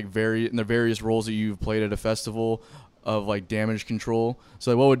think of in like in the various roles that you've played at a festival of like damage control? So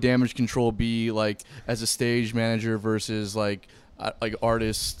like, what would damage control be like as a stage manager versus like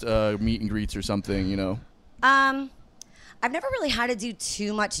artist meet and greets or something? I've never really had to do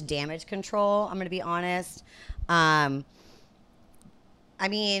too much damage control, I'm going to be honest. I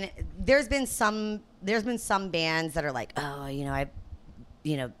mean, there's been some bands that are like, oh, I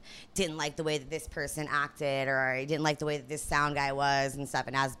didn't like the way that this person acted, or I didn't like the way that this sound guy was and stuff.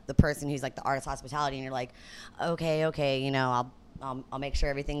 And as the person who's like the artist hospitality, and you're like, okay, I'll make sure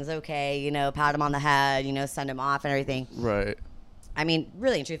everything's okay, pat him on the head, send him off and everything. Right. I mean,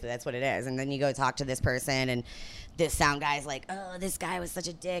 really and truthfully, that's what it is. And then you go talk to this person, and this sound guy's like, oh, this guy was such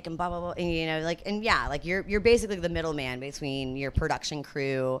a dick, and blah, blah, blah. And you're basically the middleman between your production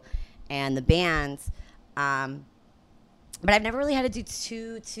crew and the bands. But I've never really had to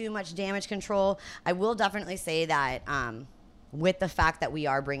do too much damage control. I will definitely say that with the fact that we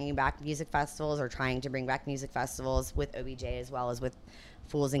are bringing back music festivals, or trying to bring back music festivals with OBJ as well as with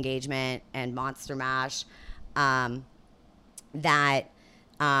Fool's Engagement and Monster Mash, that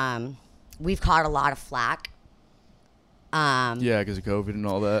we've caught a lot of flack. Because of COVID and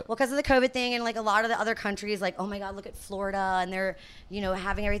all that. Well, because of the COVID thing, and like a lot of the other countries, like, oh my God, look at Florida, and they're,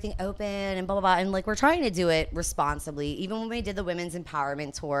 having everything open and blah, blah, blah. And like, we're trying to do it responsibly. Even when we did the women's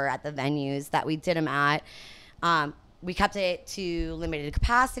empowerment tour at the venues that we did them at, we kept it to limited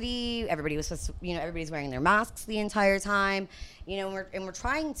capacity. Everybody was supposed to, everybody's wearing their masks the entire time, and we're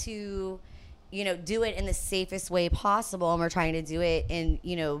trying to, do it in the safest way possible. And we're trying to do it in,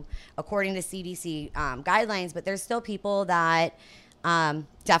 according to CDC guidelines. But there's still people that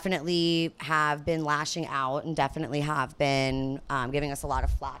definitely have been lashing out and definitely have been giving us a lot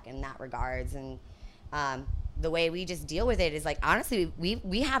of flack in that regards. And the way we just deal with it is like, honestly,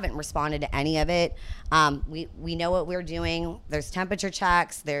 we haven't responded to any of it. We know what we're doing. There's temperature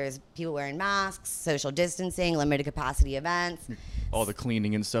checks. There's people wearing masks, social distancing, limited capacity events. All the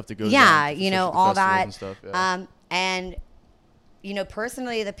cleaning and stuff that goes on. Yeah, you know, all that. And stuff, yeah. And, you know,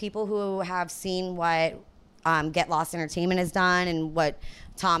 personally, the people who have seen what Get Lost Entertainment has done and what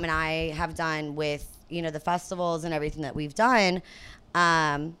Tom and I have done with, you know, the festivals and everything that we've done,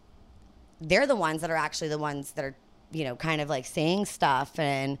 they're the ones that are actually the ones that are, you know, kind of like saying stuff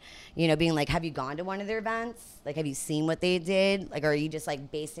and, you know, being like, have you gone to one of their events? Like, have you seen what they did? Like, or are you just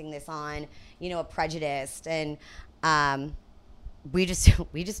like basing this on, you know, a prejudice? And we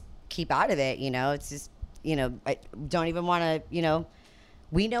just keep out of it, you know. It's just, you know, I don't even want to, you know,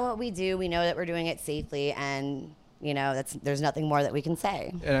 we know what we do. We know that we're doing it safely, and you know, there's nothing more that we can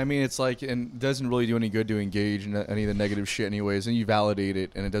say. And I mean, it's like, and it doesn't really do any good to engage in any of the negative shit anyways. And you validate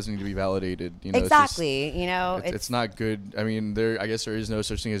it, and it doesn't need to be validated. You know, exactly. It's just, you know, it's not good. I mean, I guess there is no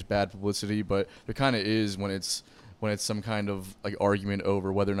such thing as bad publicity, but there kind of is when it's some kind of like argument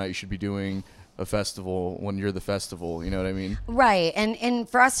over whether or not you should be doing a festival when you're the festival. You know what I mean? Right. And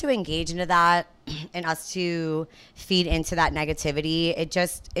for us to engage into that and us to feed into that negativity,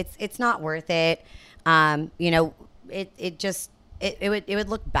 it's not worth it. You know, it would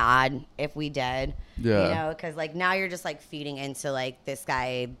look bad if we did. Yeah. You know, because like now you're just like feeding into like this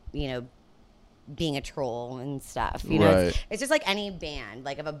guy, you know, being a troll and stuff. You know, Right. it's just like any band.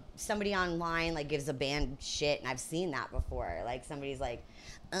 Like if somebody online like gives a band shit, and I've seen that before. Like somebody's like,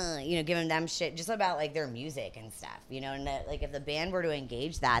 you know, giving them shit just about like their music and stuff. You know, and that, like if the band were to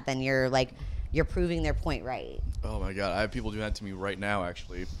engage that, then you're proving their point right. Oh my god, I have people doing that to me right now,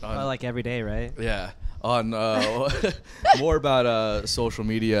 actually. Like every day, right? Yeah. On more about social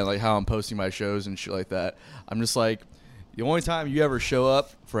media and like how I'm posting my shows and shit like that. I'm just like, the only time you ever show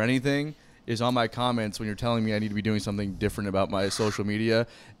up for anything is on my comments when you're telling me I need to be doing something different about my social media.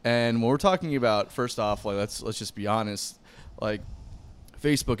 And when we're talking about, first off, like let's just be honest, like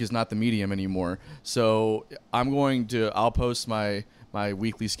Facebook is not the medium anymore. So I'll post my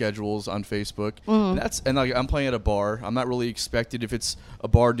weekly schedules on Facebook. Mm-hmm. And like I'm playing at a bar. I'm not really expected, if it's a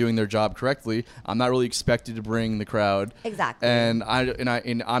bar doing their job correctly, I'm not really expected to bring the crowd. Exactly. And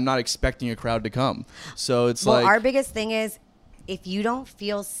I'm not expecting a crowd to come. So it's well, like our biggest thing is if you don't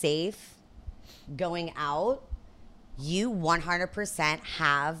feel safe going out, you 100%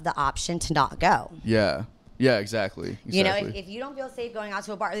 have the option to not go. Yeah. Yeah, exactly. You know, if you don't feel safe going out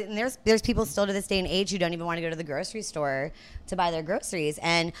to a bar, and there's people still to this day and age who don't even want to go to the grocery store to buy their groceries,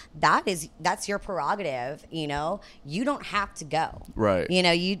 and that's your prerogative. You know, you don't have to go. Right. You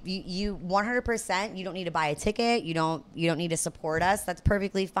know, you 100%. You don't need to buy a ticket. You don't need to support us. That's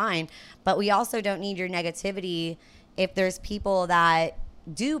perfectly fine. But we also don't need your negativity if there's people that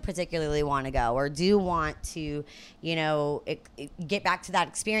do particularly want to go or do want to, you know, get back to that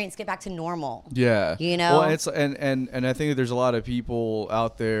experience, get back to normal. Yeah. You know? Well, it's and I think that there's a lot of people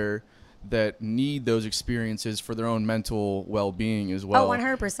out there that need those experiences for their own mental well-being as well. Oh,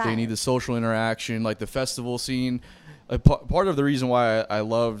 100%. They need the social interaction, like the festival scene. Part of the reason why I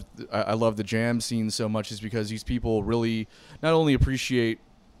love the jam scene so much is because these people really not only appreciate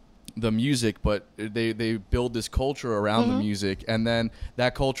the music, but they build this culture around the music, and then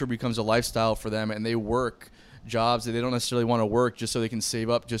that culture becomes a lifestyle for them, and they work jobs that they don't necessarily want to work just so they can save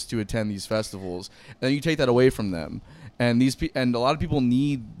up just to attend these festivals. And then you take that away from them. And a lot of people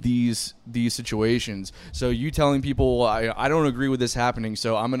need these situations. So you telling people, I don't agree with this happening,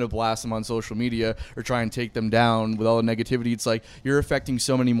 so I'm going to blast them on social media or try and take them down with all the negativity. It's like you're affecting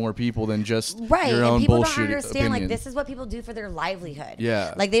so many more people than just your own bullshit opinion. Right, and people don't understand, like, this is what people do for their livelihood.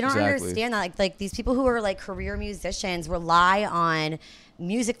 Yeah, like, they don't exactly. understand that. Like these people who are, like, career musicians rely on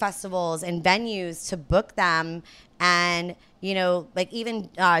music festivals and venues to book them. And, you know, like, even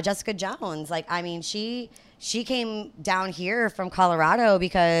Jessica Jones, like, I mean, she came down here from Colorado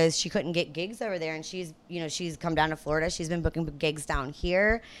because she couldn't get gigs over there, and she's come down to Florida. She's been booking gigs down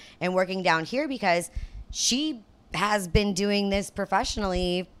here and working down here because she has been doing this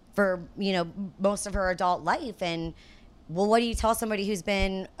professionally for, you know, most of her adult life. And well, what do you tell somebody who's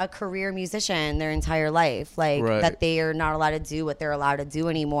been a career musician their entire life, like, right, that they are not allowed to do what they're allowed to do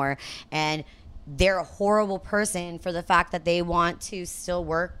anymore, and they're a horrible person for the fact that they want to still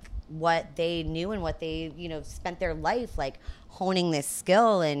work what they knew and what they, you know, spent their life like honing this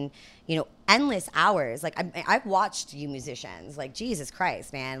skill and, you know, endless hours. Like I've watched you musicians, like, Jesus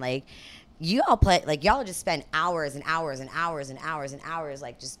Christ, man, like you all play, like, y'all just spend hours and hours and hours and hours and hours,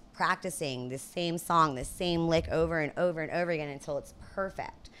 like, just practicing the same song, the same lick over and over and over again until it's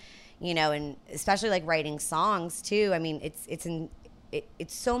perfect, you know, and especially, like, writing songs, too. I mean, it's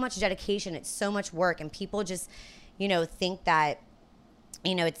so much dedication. It's so much work. And people just, you know, think that,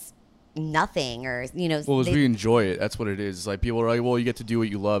 you know, it's nothing, or, you know, well, we enjoy it. That's what it is. It's like, people are like, well, you get to do what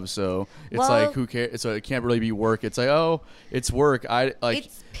you love, so it's like, who cares? So it can't really be work. It's like, oh, it's work.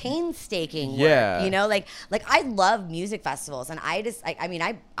 It's painstaking work, you know, like I love music festivals, and I mean,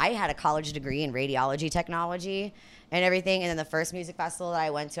 I had a college degree in radiology technology and everything, and then the first music festival that I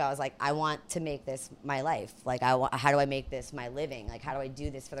went to, I was like, I want to make this my life. Like, how do I make this my living? Like, how do I do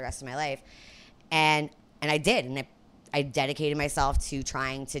this for the rest of my life? And I did, and I dedicated myself to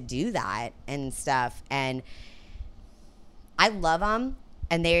trying to do that and stuff. And I love them.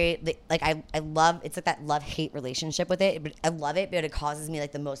 And they like, I love, it's like that love-hate relationship with it. But I love it, but it causes me,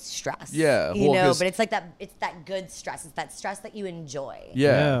 like, the most stress. Yeah. You know, but it's like that, it's that good stress. It's that stress that you enjoy.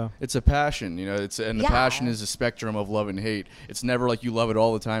 Yeah. It's a passion, you know, and the passion is a spectrum of love and hate. It's never like you love it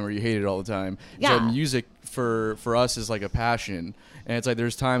all the time or you hate it all the time. Yeah. So music for us is like a passion. And it's like,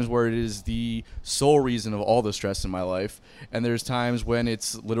 there's times where it is the sole reason of all the stress in my life. And there's times when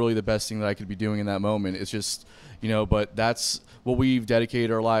it's literally the best thing that I could be doing in that moment. It's just, you know, but that's what we've dedicated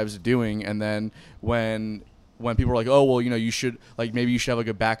our lives to doing. And then when people are like, oh, well, you know, you should, like, maybe you should have, like,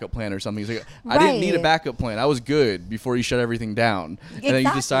 a backup plan or something. It's like, I didn't need a backup plan. I was good before you shut everything down. Exactly. And then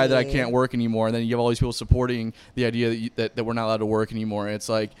you decide that I can't work anymore. And then you have all these people supporting the idea that we're not allowed to work anymore. And it's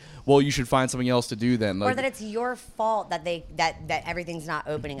like, well, you should find something else to do then. Like, or that it's your fault that that everything's not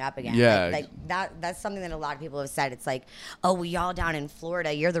opening up again. Yeah. Like that's something that a lot of people have said. It's like, oh, well, y'all down in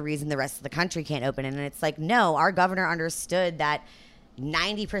Florida, you're the reason the rest of the country can't open. And it's like, no, our governor understood that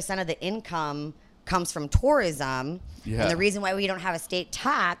 90% of the income comes from tourism. Yeah. And the reason why we don't have a state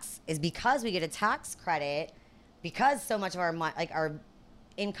tax is because we get a tax credit, because so much of our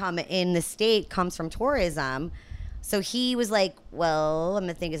income in the state comes from tourism. So he was like, well, I'm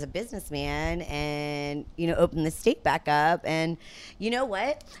going to think as a businessman and, you know, open the state back up. And you know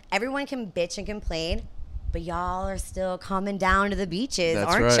what? Everyone can bitch and complain, but y'all are still coming down to the beaches,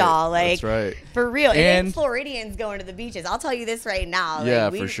 aren't y'all? Like, that's right. For real. And it ain't Floridians going to the beaches. I'll tell you this right now. Yeah,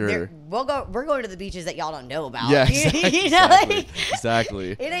 like, for sure. We're going to the beaches that y'all don't know about. Yeah, exactly. You know, like,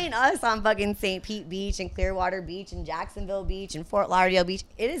 exactly. It ain't us on fucking St. Pete Beach and Clearwater Beach and Jacksonville Beach and Fort Lauderdale Beach.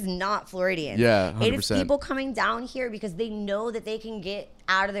 It is not Floridians. Yeah, 100%. It is people coming down here because they know that they can get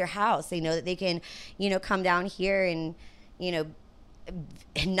out of their house. They know that they can, you know, come down here and, you know,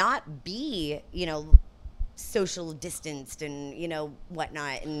 not be, you know, social distanced and, you know,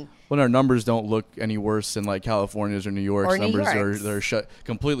 whatnot. And when our numbers don't look any worse than like California's or New York's numbers are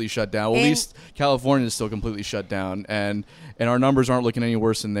completely shut down. Well, at least California is still completely shut down, and our numbers aren't looking any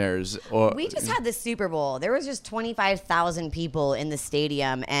worse than theirs. We just had the Super Bowl. There was just 25,000 people in the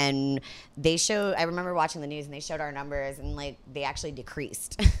stadium, and they showed. I remember watching the news, and they showed our numbers, and like they actually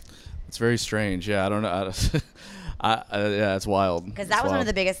decreased. It's very strange. Yeah, I don't know. Yeah, it's wild. Because that was one of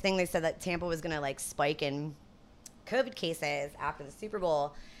the biggest things. They said that Tampa was going to like spike in COVID cases after the Super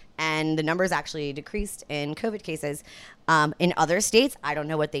Bowl, and the numbers actually decreased in COVID cases. In other states, I don't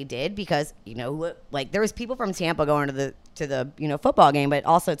know what they did, because, you know, like there was people from Tampa going to the you know, football game, but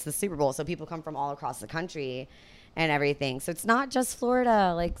also it's the Super Bowl, so people come from all across the country and everything. So it's not just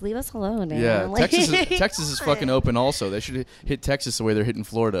Florida. Like, leave us alone, man. Yeah, like, Texas is fucking open also. They should hit Texas the way they're hitting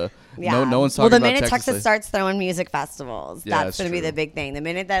Florida. Yeah. No one's talking about Texas. Well, the minute Texas starts throwing music festivals, that's going to be the big thing. The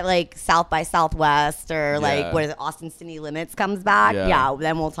minute that, like, South by Southwest or, like, what is it, Austin City Limits comes back,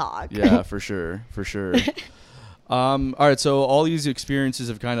 then we'll talk. Yeah, for sure. All right, so all these experiences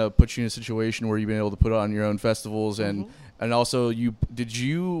have kind of put you in a situation where you've been able to put on your own festivals, and and also were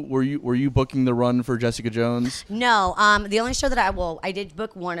you booking the run for Jessica Jones? No, the only show that I did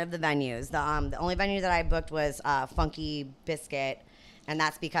book one of the venues. The only venue that I booked was Funky Biscuit, and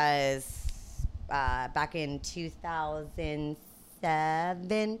that's because back in 2017.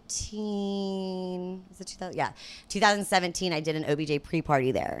 Was it 2000? Yeah, 2017. I did an OBJ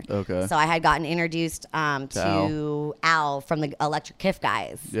pre-party there. Okay. So I had gotten introduced to Al from the Electric Kiff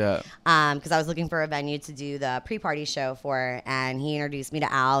guys. Yeah. Because I was looking for a venue to do the pre-party show for, and he introduced me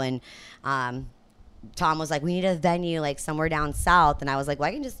to Al, and Tom was like, "We need a venue like somewhere down south," and I was like, "Well,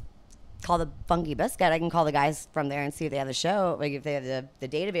 I can just call the Funky Biscuit. I can call the guys from there and see if they have the show, like if they have the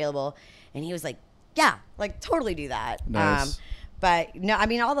date available." And he was like, "Yeah, like totally do that." Nice. But no, I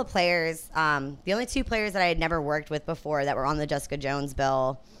mean, all the players, the only two players that I had never worked with before that were on the Jessica Jones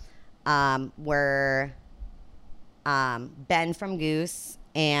bill were Ben from Goose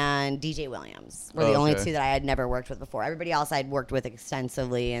and DJ Williams were the only two that I had never worked with before. Everybody else I'd worked with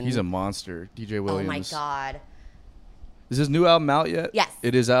extensively. And he's a monster, DJ Williams. Oh my God. Is his new album out yet? Yes.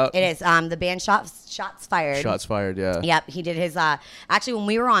 It is out? It is. The band Shots Fired. Shots Fired, yeah. Yep. He did his, actually when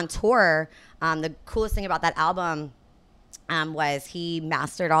we were on tour, the coolest thing about that album was he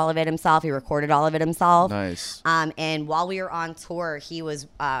mastered all of it himself. He recorded all of it himself. Nice. And while we were on tour, he was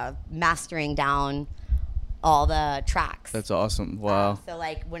mastering down all the tracks. That's awesome. Wow. So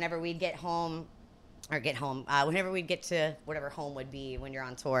like whenever we'd get home, whenever we'd get to whatever home would be when you're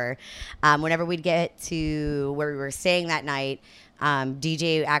on tour, whenever we'd get to where we were staying that night,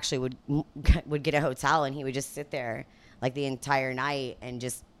 DJ actually would get a hotel and he would just sit there like the entire night and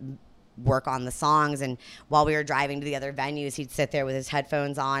just work on the songs. And while we were driving to the other venues, he'd sit there with his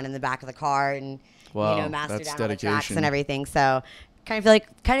headphones on in the back of the car and master down all the tracks and everything. So kind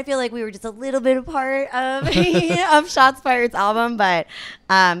of feel like we were just a little bit a part of of Shots Fired's album, but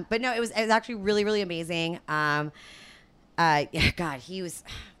no, it was actually really, really amazing. Yeah, God, he was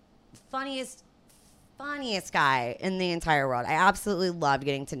funniest guy in the entire world. I absolutely loved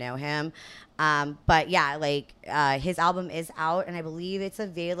getting to know him. But yeah, like his album is out, and I believe it's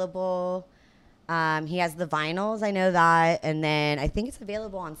available. He has the vinyls, I know that, and then I think it's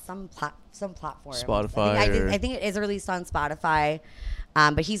available on some platform. Spotify. I think it is released on Spotify.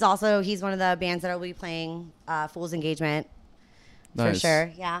 But he's one of the bands that will be playing Fool's Engagement for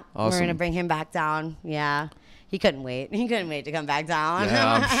sure. Yeah, awesome. We're gonna bring him back down. Yeah, he couldn't wait. He couldn't wait to come back down.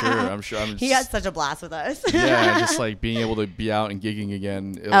 Yeah, I'm sure. He had such a blast with us. Yeah, just like being able to be out and gigging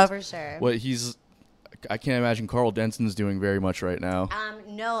again. For sure. I can't imagine Carl Denson's doing very much right now.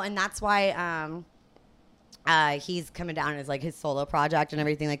 No, and that's why he's coming down as like his solo project and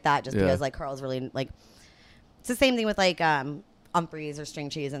everything like that. Just because like Carl's really like, it's the same thing with like Umphreys or String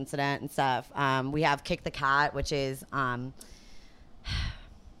Cheese Incident and stuff. We have Kick the Cat, which is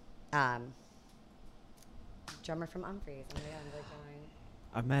drummer from Umphreys.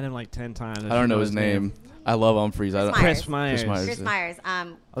 I've met him like 10 times. I don't know his name. I love Umphreys. Chris Myers. Chris Myers. I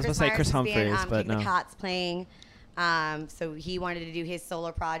was going to say Chris Humphreys, but no. Kick the Cat's playing. So he wanted to do his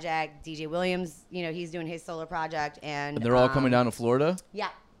solo project. DJ Williams, he's doing his solo project. And they're all coming down to Florida? Yeah.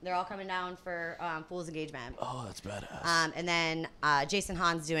 They're all coming down for Fool's Engagement. Oh, that's badass. And then Jason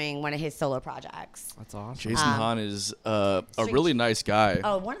Hahn's doing one of his solo projects. That's awesome. Jason Hahn is a really nice guy.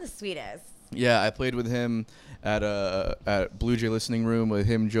 Oh, one of the sweetest. Yeah, I played with him at Blue Jay Listening Room with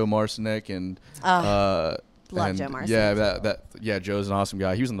him, Joe Marcinek, and love Joe Marcinek. Yeah, Joe's an awesome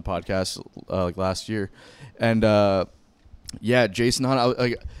guy. He was on the podcast like last year, and yeah, Jason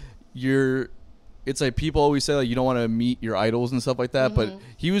Hahn. It's like people always say like you don't want to meet your idols and stuff like that, but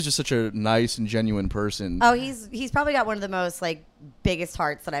he was just such a nice and genuine person. Oh, he's probably got one of the most like biggest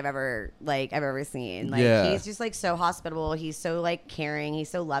hearts that I've ever seen. Like he's just like so hospitable. He's so like caring. He's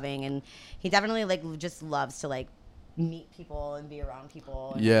so loving, and he definitely like just loves to like meet people and be around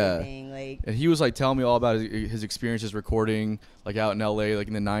people and everything. Like, and he was like telling me all about his experiences recording like out in LA like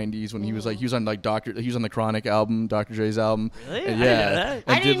in the 90s when he was on the Chronic album, Dr. Dre's album. Really? And, yeah.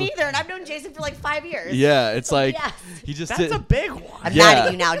 I didn't either, and I've known Jason for like 5 years. Yeah, it's like he just That's a big one. I'm mad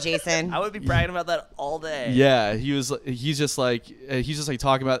at you now, Jason. I would be bragging about that all day. Yeah, he's just like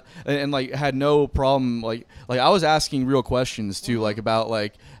talking about and like had no problem like I was asking real questions too, like about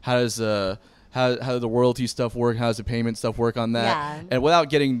like how does the royalty stuff work? How does the payment stuff work on that? Yeah. And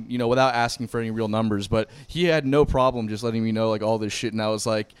without asking for any real numbers, but he had no problem just letting me know like all this shit. And I was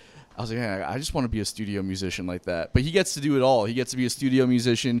like, man, I just want to be a studio musician like that. But he gets to do it all. He gets to be a studio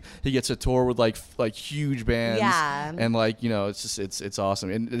musician. He gets to tour with like huge bands. Yeah. And like, it's awesome.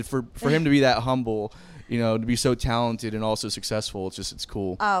 And for him to be that humble, to be so talented and also successful, it's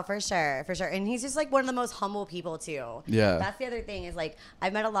cool. Oh, for sure. And he's just like one of the most humble people too. Yeah. That's the other thing is like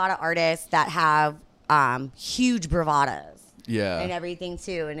I've met a lot of artists that have huge bravadas. Yeah. And everything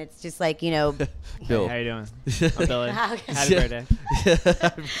too, and it's just like Bill. Hey, how you doing? I'm Billy. Happy birthday.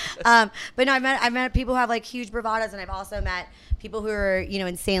 But no, I've met people who have like huge bravadas, and I've also met people who are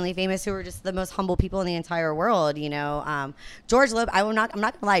insanely famous, who are just the most humble people in the entire world. George Lopez. I'm not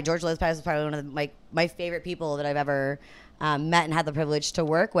gonna lie. George Lopez is probably one of my favorite people that I've ever met and had the privilege to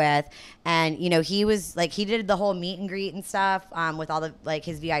work with. And he was like he did the whole meet and greet and stuff with all the like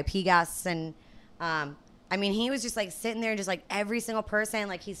his VIP guests and. I mean, he was just like sitting there, just like every single person,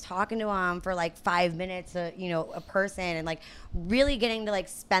 like he's talking to them for like 5 minutes, a person, and like really getting to like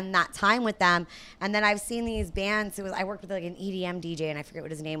spend that time with them. And then I've seen these bands. I worked with like an EDM DJ, and I forget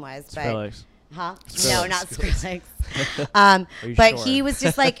what his name was, but Skrillex. Huh? Skrillex. No, not Skrillex. sure? But he was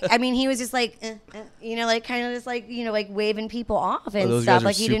just like, I mean, he was just like, you know, like kind of just like, you know, like waving people off and those stuff. guys are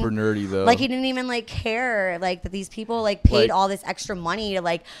Like he super didn't, nerdy though. like he didn't even like care, like that these people like paid Like- all this extra money to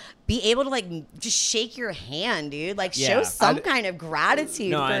like be able to like just shake your hand, dude. Like Yeah. show some kind of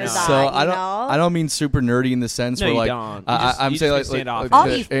gratitude No, for I know. that. So you I know? don't mean super nerdy in the sense No, where you like don't. I'm You saying just like, stand off. all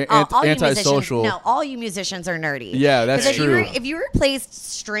you antisocial. musicians, no, all you musicians are nerdy. Yeah, that's 'Cause true. If you replaced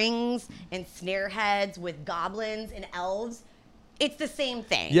strings and snare heads with goblins and elves, it's the same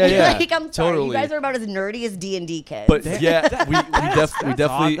thing. Yeah, yeah, like, I'm sorry, totally. you guys are about as nerdy as D&D kids. But yeah, we definitely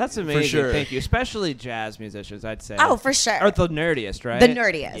Aw, that's amazing. for sure. Thank you, especially jazz musicians. I'd say. Oh, for sure. Or the nerdiest, right? The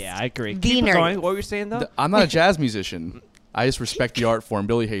nerdiest. Yeah, I agree. The Keep nerdiest. going. What were you saying though? I'm not a jazz musician. I just respect the art form.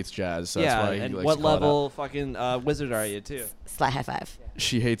 Billy hates jazz, so yeah, that's why he and likes what to call it out. level fucking wizard are you too? Slight high five.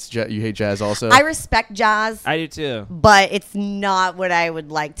 She hates jazz. You hate jazz also. I respect jazz, I do too. but it's not what I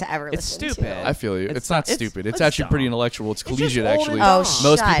would like to ever It's listen stupid. to. I feel you. It's not stupid. It's it's actually pretty dumb. intellectual. It's just collegiate old actually. and dumb. Oh,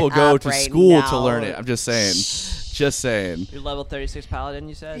 Most shut people go up to right school to now. learn it. I'm just saying. Just saying. You're level 36 paladin,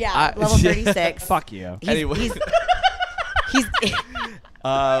 you said? Yeah, level 36. Fuck you. He's, Anyway. he's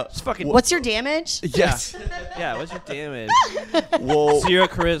It's fucking. what's your damage? Yes. Yeah, what's your damage? Well, Zero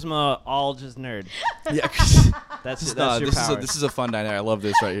charisma, all just nerd. yeah. That's No, your this is power. this is a fun dynamic. I love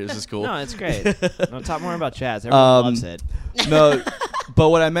this right here. This is cool. No, it's great. No, talk more about jazz. Everyone loves it. No, but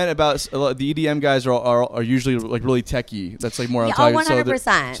what I meant about the EDM guys are usually like really techie. That's like more on Yeah, target. oh,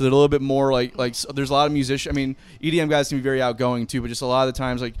 100%. So they're a little bit more like so there's a lot of musicians. I mean, EDM guys can be very outgoing too, but just a lot of the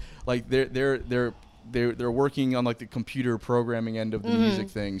times like they're working on like the computer programming end of the music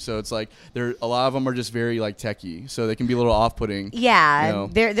thing. So it's like a lot of them are just very like techie. So they can be a little off-putting. Yeah, you know.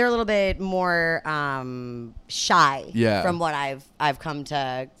 they're a little bit more shy. Yeah. From what I've come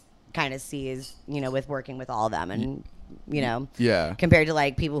to kind of see is, you know, with working with all of them, and you know, Yeah. compared to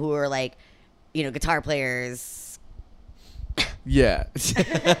like people who are like, you know, guitar players. Yeah.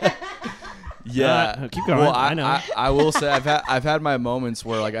 Yeah. Keep going. Well, I know. I will say I've had my moments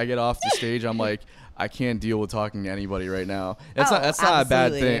where like I get off the stage, I'm like, I can't deal with talking to anybody right now. That's not a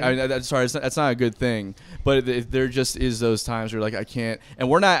bad absolutely. thing. I mean, sorry, that's not a good thing. But there just is those times where like I can't, and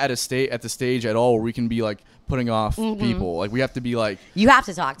we're not at the stage at all where we can be like putting off people. Like we have to be like, You have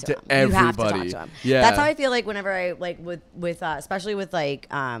to talk to To them. You have to talk everybody. to them. Yeah. That's how I feel like whenever I like with especially with like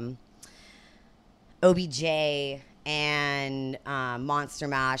OBJ and Monster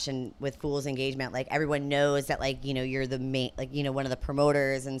Mash and with Fool's Engagement, like everyone knows that like, you know, you're the main, like, you know, one of the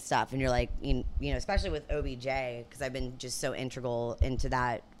promoters and stuff, and you're like, you know, especially with OBJ, because I've been just so integral into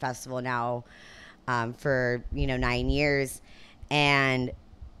that festival now for, you know, 9 years, and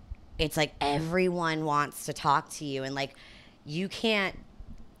it's like everyone wants to talk to you, and like you can't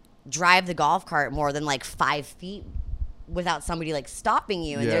drive the golf cart more than like 5 feet without somebody like stopping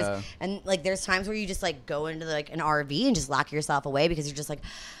you, and Yeah. there's times where you just like go into like an RV and just lock yourself away because you're just like,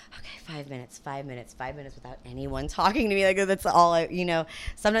 okay, 5 minutes without anyone talking to me. Like that's all you know,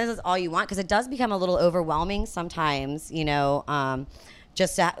 sometimes that's all you want, because it does become a little overwhelming sometimes, you know,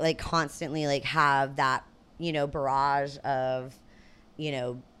 just to like constantly like have that, you know, barrage of, you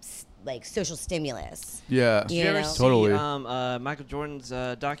know, like social stimulus. yeah, Did you ever know. see Totally. Michael Jordan's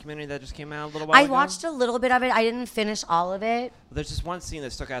documentary that just came out a little while I ago? watched a little bit of it. I didn't finish all of it. There's this one scene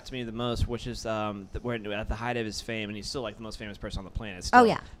that stuck out to me the most, which is where at the height of his fame, and he's still like the most famous person on the planet. Still. Oh,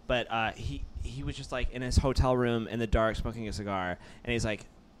 yeah. But he was just like in his hotel room in the dark, smoking a cigar, and he's like,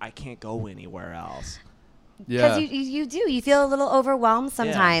 I can't go anywhere else. yeah. Because you do. You feel a little overwhelmed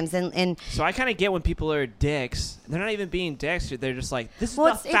sometimes. And So I kind of get when people are dicks. They're not even being dicks. They're just like, this is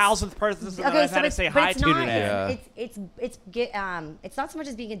Well, the it's- 1,000th person that I've had to say hi to today. Yeah. It's not so much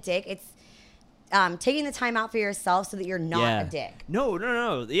as being a dick. It's taking the time out for yourself so that you're not a dick.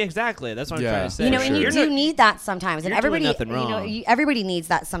 No. Yeah, exactly. That's what I'm Yeah. trying to say. You know, For and you sure. do need that sometimes, and You're doing everybody, nothing you know, wrong. everybody needs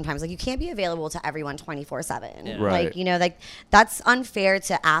that sometimes. Like you can't be available to everyone 24/7. Yeah. Right. Like you know, like that's unfair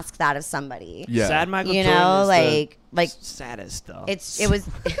to ask that of somebody. Yeah. Sad Michael You Jordan know, is like the saddest though. it was.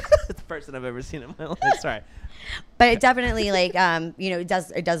 the person I've ever seen in my life. Sorry. But it definitely like you know, it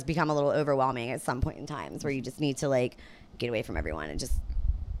does become a little overwhelming at some point in times where you just need to like get away from everyone and just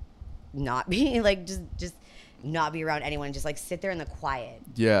not be like just not be around anyone, just like sit there in the quiet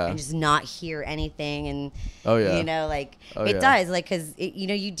Yeah. and just not hear anything. And Oh, yeah. you know, like Oh, it yeah. does, like, because you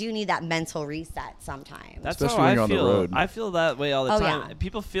know, you do need that mental reset sometimes. That's Especially how when I you're on the feel. road. I feel that way all the Oh, time. yeah.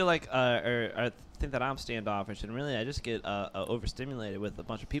 People feel like or think that I'm standoffish, and really I just get overstimulated with a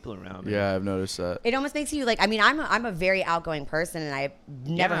bunch of people around me. Yeah, I've noticed that. It almost makes you like, I mean, I'm a very outgoing person, and I've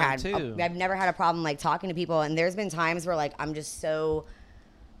never Yeah, too. I've never had a problem like talking to people, and there's been times where like I'm just so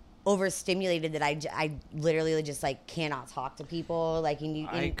overstimulated that I literally just like cannot talk to people, like, and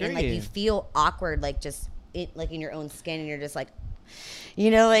and like you feel awkward, like just like in your own skin, and you're just like,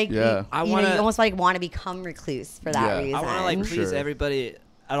 like you almost like want to become recluse for that reason. I want to like please everybody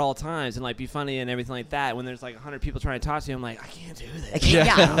at all times and like be funny and everything like that. When there's like 100 people trying to talk to you, I'm like, I can't do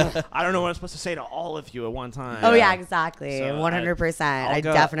this. I don't know what I'm supposed to say to all of you at one time. Oh yeah, exactly. So 100%. I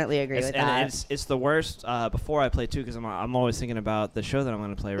definitely agree with that. And it's the worst before I play too, because I'm always thinking about the show that I'm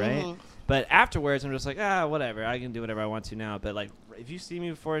going to play, right? Mm-hmm. But afterwards, I'm just like, whatever. I can do whatever I want to now. But like, if you see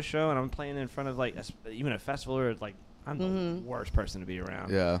me before a show and I'm playing in front of like even a festival, or like, I'm the worst person to be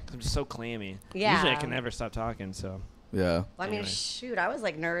around. Yeah. I'm just so clammy. Yeah. Usually I can never stop talking. So. Yeah. Well, I mean, shoot, I was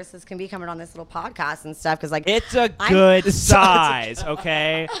like nervous as can be coming on this little podcast and stuff because like it's a good size,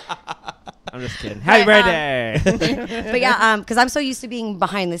 okay? I'm just kidding. Happy birthday! But yeah, because I'm so used to being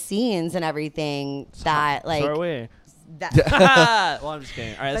behind the scenes and everything that like. So are we. Well, I'm just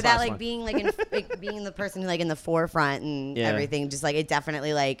kidding. All right, but that like being like being the person who like in the forefront and everything, just like it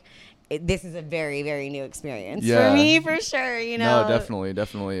definitely like. This is a very, very new experience for me, for sure. No,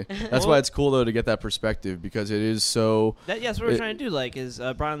 definitely. That's why it's cool though to get that perspective, because it is so. That's what we're trying to do. Like, is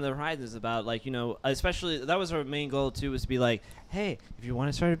Broaden the Horizons is about, like, especially that was our main goal too, was to be like, hey, if you want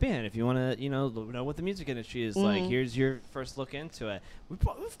to start a band, if you want to, know what the music industry is like, here's your first look into it. We've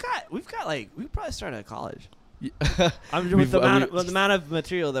got like we probably started at college. With the amount of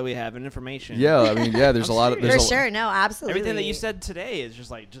material that we have and information. Yeah, I mean, there's a lot of... For sure, no, absolutely. Everything that you said today is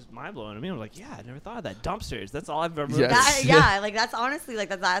just mind-blowing to me. I'm like, I never thought of that. Dumpsters, that's all I've ever... Yes. Like, that's honestly, like,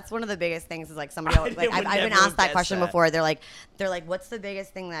 that's one of the biggest things is, like, somebody... I've been asked that question before. They're like, what's the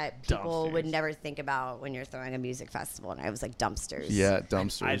biggest thing that people would never think about when you're throwing a music festival? And I was like, dumpsters. Yeah,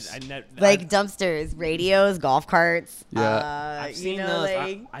 dumpsters. Dumpsters, radios, golf carts. Yeah. I've seen those.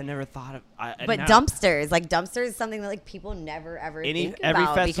 Like, I never thought of... dumpsters, like, dumpsters is something that like people never ever think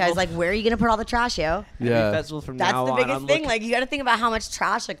about because like where are you gonna put all the trash, yo? Yeah, every festival from that's now the biggest on, thing. Like you got to think about how much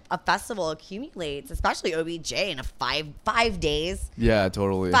trash a festival accumulates, especially OBJ in a five days. Yeah,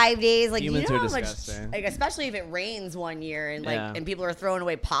 totally. 5 days, like humans you know are how much, disgusting. like especially if it rains one year and like and people are throwing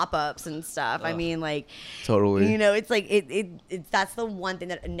away pop-ups and stuff. I mean, like totally. It's like it's that's the one thing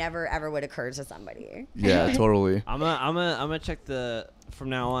that never ever would occur to somebody. Yeah, totally. I'm gonna check from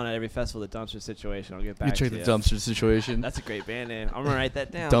now on at every festival, the dumpster situation. I'll get back to you. You check the dumpster situation. That's a great band name. I'm gonna write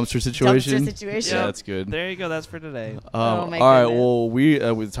that down. Dumpster situation. Dumpster situation. Yeah, that's good. There you go. That's for today. Oh my all right. goodness.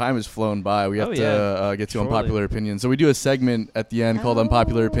 Well, with time has flown by. We have to get to unpopular opinions. So we do a segment at the end called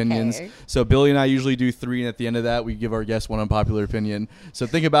Unpopular Opinions. Okay. So Billy and I usually do 3, and at the end of that, we give our guests one unpopular opinion. So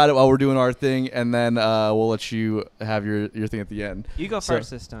think about it while we're doing our thing, and then we'll let you have your thing at the end. You go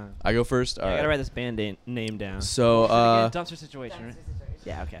first this time. I go first. All right. I gotta write this band name down. So dumpster situation. Right?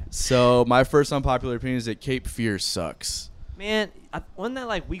 Yeah, okay. So my first unpopular opinion is that Cape Fear sucks. Man, wasn't that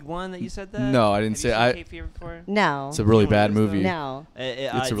like week 1 that you said that? No, I didn't say. Cape Fear before? No. It's a really bad movie. No.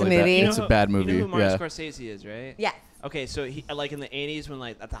 It's a really movie. It's a bad movie. You know who Martin Scorsese is, right? Yeah. Okay, so he like in the 80s when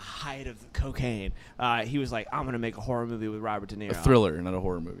like at the height of cocaine, he was like, I'm gonna make a horror movie with Robert De Niro. A thriller, not a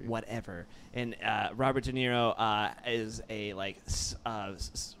horror movie. Whatever. And Robert De Niro is a like.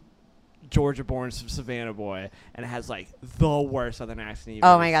 Georgia-born Savannah boy, and it has like the worst Southern accent you've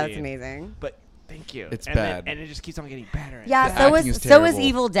ever my god, seen. that's amazing. But thank you. It's and bad, and it just keeps on getting better. Yeah, so was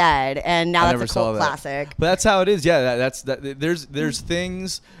Evil Dead, and now that's a cult classic. But that's how it is. Yeah, that's that. There's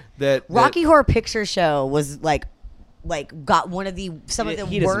things that Rocky Horror Picture Show was like got some of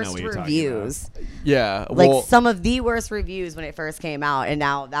the worst reviews. Yeah, like some of the worst reviews when it first came out, and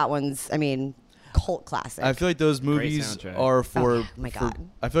now that one's cult classic. I feel like those movies are for.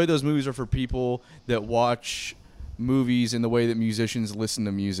 I feel like those movies are for people that watch movies in the way that musicians listen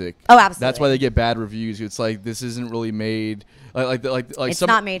to music. Oh, absolutely. That's why they get bad reviews. It's like this isn't really made like it's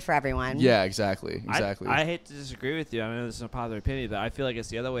not made for everyone. Yeah, exactly. I hate to disagree with you. I know this is a popular opinion, but I feel like it's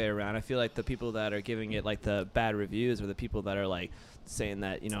the other way around. I feel like the people that are giving it like the bad reviews are the people that are like saying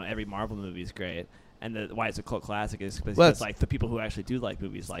that every Marvel movie is great. And why it's a cult classic is because like the people who actually do like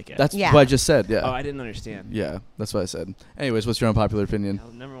movies like it. That's what I just said. Yeah. Oh, I didn't understand. Yeah, that's what I said. Anyways, what's your unpopular opinion?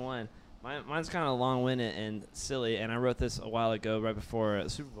 Number 1, mine's kind of long-winded and silly, and I wrote this a while ago, right before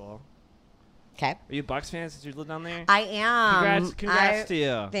the Super Bowl. Okay. Are you a Bucks fan since you live down there? I am. Congrats to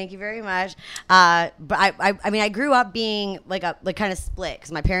you. Thank you very much. But I mean, I grew up being like kind of split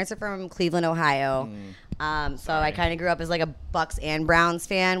because my parents are from Cleveland, Ohio. So I kind of grew up as like a Bucks and Browns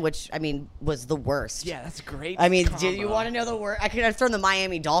fan, which I mean was the worst. Yeah, that's great. I mean, do you want to know the worst? I could have thrown the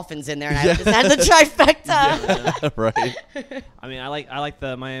Miami Dolphins in there, and I just had the trifecta. Right. I mean, I like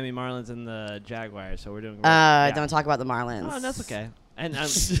the Miami Marlins and the Jaguars, so we're doing. Don't talk about the Marlins. Oh, that's okay. And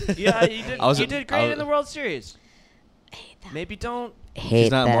yeah, you did great in the World Series. Maybe don't hate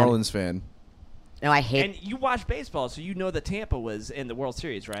She's not them. a Marlins fan. No, I hate. And you watch baseball, so you know that Tampa was in the World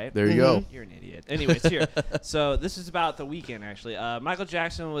Series, right? There you go. You're an idiot. Anyways, here. So this is about The Weeknd, actually. Michael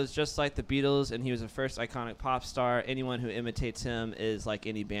Jackson was just like the Beatles, and he was the first iconic pop star. Anyone who imitates him is like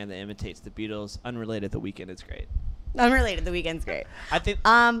any band that imitates the Beatles. Unrelated, The Weeknd is great. Unrelated. The Weeknd's great. I think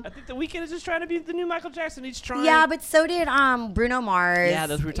The Weeknd is just trying to be the new Michael Jackson. He's trying. Yeah, but so did Bruno Mars. Yeah,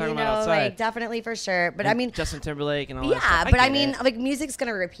 those we were talking about outside. Like, definitely for sure. But And I mean, Justin Timberlake and all that yeah, stuff. but I get mean, it. like music's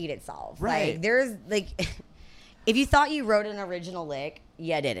gonna repeat itself. Right. Like there's like, if you thought you wrote an original lick,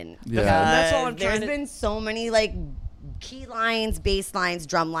 you didn't. Yeah. That's all I'm There's trying to- been so many like key lines, bass lines,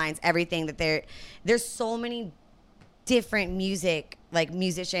 drum lines, everything that there's so many different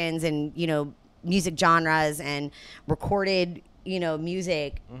musicians and music genres and recorded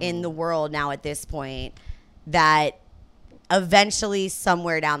music in the world now at this point that eventually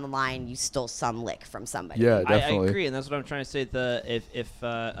somewhere down the line you stole some lick from somebody. Yeah, I definitely. agree, and that's what I'm trying to say. If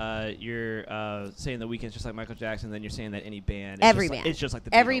you're saying The Weeknd's just like Michael Jackson, then you're saying that any band, it's just like the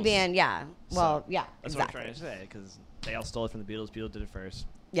Beatles. Every band, yeah. Well, yeah, That's exactly. what I'm trying to say, because they all stole it from the Beatles. Beatles did it first.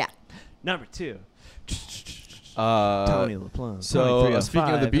 Yeah. Number 2. Tony LaPlante. So speaking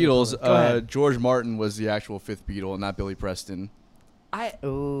of the Beatles, Go ahead. George Martin was the actual fifth Beatle, not Billy Preston. I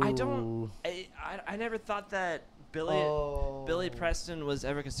never thought that Billy Preston was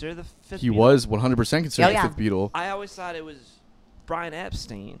ever considered the fifth. He Beatle. was 100% considered Oh, yeah. the fifth Beatle. I always thought it was Brian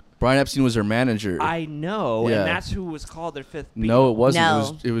Epstein. Brian Epstein was their manager. I know, Yeah. and that's who was called their fifth Beatle. No, it wasn't.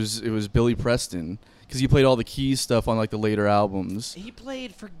 No. It was Billy Preston because he played all the keys stuff on like the later albums. He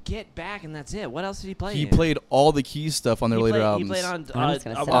played for Get Back, and that's it. What else did he play? He in? played all the keys stuff on their later albums. He played on I'm just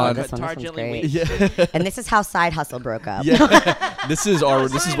gonna sit on this one. Guitar This one's Gently great. Weak. Yeah, And this is how Side Hustle broke up. yeah. This is No,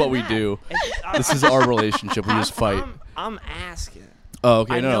 it's not what even we that. do. It's- This is our relationship. We just fight. I'm asking. Oh,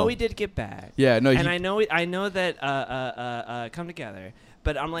 okay. I No. know he did Get Back. Yeah, no. And I know that Come Together,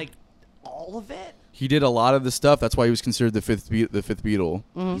 but I'm like, all of it? He did a lot of the stuff. That's why he was considered the fifth Beatle.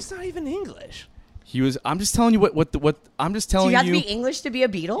 He's not even English. He was. I'm just telling you what. I'm just Do telling you have you. to be English to be a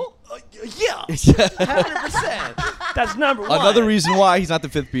Beatle? Yeah, 100%. That's number one. Another reason why he's not the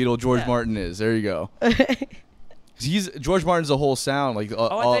fifth Beatle, George Yeah. Martin is. There you go. George Martin's a whole sound. Like Oh, I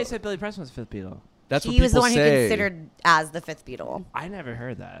thought you said Billy Preston was fifth Beatle. that's what He was the people one who say. considered as the fifth Beatle. I never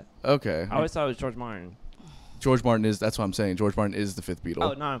heard that. Okay. I always thought it was George Martin. George Martin is. That's what I'm saying. George Martin is the fifth Beatle.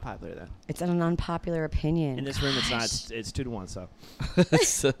 Oh, not unpopular then. It's an unpopular opinion. In this room, it's not. It's 2-1. So,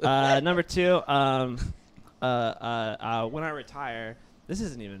 So- number 2. When I retire, this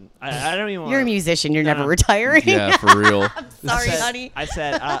isn't even. I don't even. You're a wanna- musician. You're No. never retiring. yeah, for real. Sorry, I said- honey. I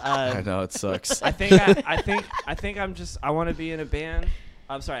said. I know it sucks. I think I'm just. I want to be in a band.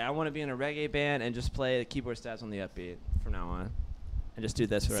 I'm sorry. I want to be in a reggae band and just play the keyboard stabs on the upbeat from now on, and just do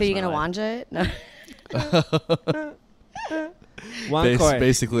this. For the So rest you're of my gonna life. wanja it? No. One chord.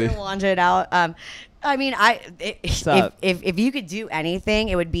 Basically. You're gonna wanja it out. I mean, Stop. if you could do anything,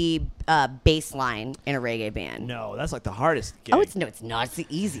 it would be bass line in a reggae band. No, that's like the hardest. Gig. Oh, it's not. It's the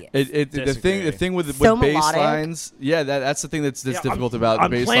easiest. The Disagree. thing with So bass melodic. lines, yeah, that's the thing that's Yeah, difficult I'm- about the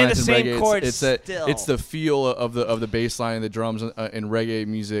I'm bass playing lines the in same reggae. chords It's still. the feel of the bass line and the drums in reggae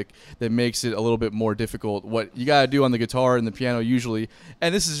music that makes it a little bit more difficult. What you gotta do on the guitar and the piano usually,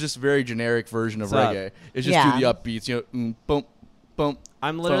 and this is just a very generic version of What's up? reggae. It's just Yeah. do the upbeats, boom, boom.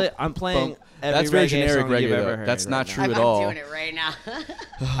 I'm literally. Bump, I'm playing. bump. Every That's very reggae generic song you've reggae, ever though. heard That's not right true now. at I'm all. doing it right now.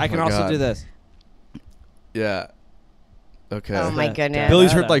 I can my also God. do this. Yeah. Okay. Oh my goodness.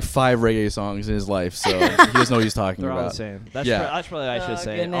 Billy's Yeah. heard like 5 reggae songs in his life, so he doesn't know what he's talking They're all about. the same. That's Yeah. that's probably what I should Oh,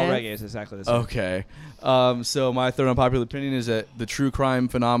 say. All goodness. reggae is exactly the same. Okay. So my third unpopular opinion is that the true crime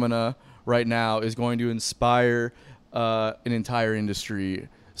phenomena right now is going to inspire an entire industry.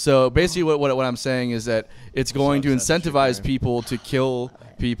 So basically, what I'm saying is that it's going to obsessed with true incentivize crime. people to kill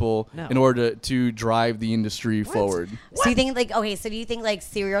people No. in order to drive the industry forward. So you think so do you think like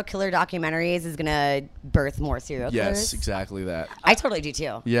serial killer documentaries is gonna birth more serial killers? Yes, exactly that. I totally do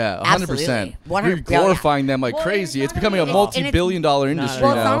too. Yeah, 100%. Absolutely. You're 100 glorifying them like Well, crazy. it's It's not becoming a only- multi-billion-dollar industry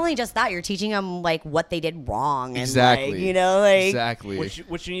Well, it's not now. only just that. You're teaching them like what they did wrong. And, Exactly. Like, you know, like. Exactly.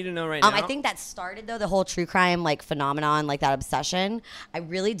 What you need to know right now. I think that started though the whole true crime like phenomenon, like that obsession. I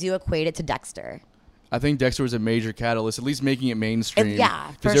really do equate it to Dexter. I think Dexter was a major catalyst, at least making it mainstream.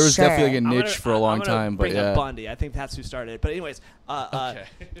 Yeah, for because there was definitely like a sure. niche for a long time. But bring yeah, up Bundy. I think that's who started it. But anyways, Okay.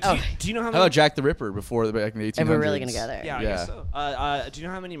 do you know how how many? about Jack the Ripper before back in the 1800s? If we're really gonna go there. Yeah, I Yeah. guess so. Do you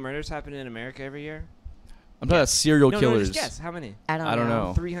know how many murders happen in America every year? I'm talking about serial No, killers. just guess. How many? I don't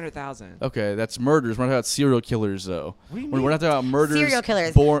know. 300,000. Okay, that's murders. We're not talking about serial killers, though. What do you We're mean? not talking about murders. Serial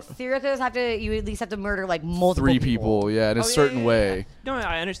killers. Born Serial killers you at least have to murder like multiple 3 people, yeah, in a certain way. No,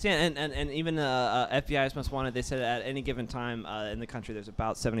 I understand. And even FBI's Most Wanted, they said at any given time in the country there's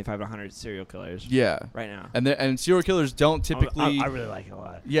about 75 to 100 serial killers. Yeah. Right now. And serial killers don't typically. I really like it a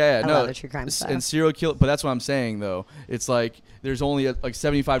lot. Yeah, I no. love the true crime stuff. And serial kill, but that's what I'm saying though. It's like there's only like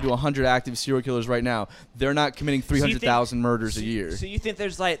 75 to 100 active serial killers right now. They're not committing 300,000 murders a year. So you think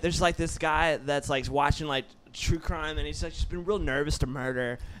there's like this guy that's like watching like true crime and he's like just been real nervous to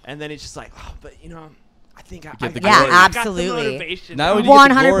murder, and then he's just like, oh, but I think I Get the yeah, glory. absolutely. got the motivation. Not only do you get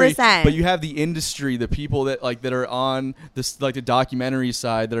the glory, 100%. but you have the industry, the people that are on this like the documentary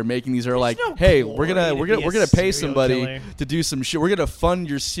side that are making these are like, no hey, glory we're to be gonna a pay serial somebody killer. to do some shit. We're gonna fund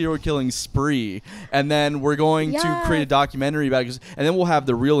your serial killing spree, and then we're going to create a documentary about it, and then we'll have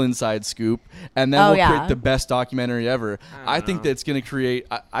the real inside scoop, and then we'll create the best documentary ever. I think that's gonna create.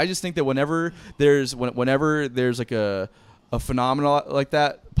 I just think that whenever there's like a phenomenon like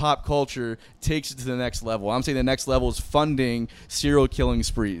that, pop culture takes it to the next level. I'm saying the next level is funding serial killing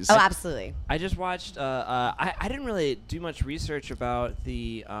sprees. Oh, absolutely. I just watched. I didn't really do much research about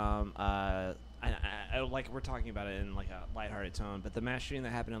the. I like we're talking about it in like a lighthearted tone, but the mass shooting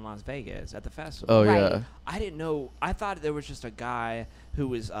that happened in Las Vegas at the festival. Oh Right. yeah. I didn't know. I thought there was just a guy who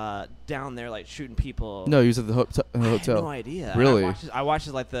was down there like shooting people. No, he was at the hotel. I had no idea. Really? I watched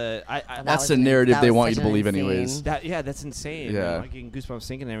it like the. That's was the narrative that they was want you such to an believe, insane- anyways. That's insane. Yeah. Like getting goosebumps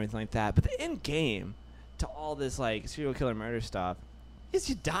thinking and everything like that. But the end game to all this like serial killer murder stuff is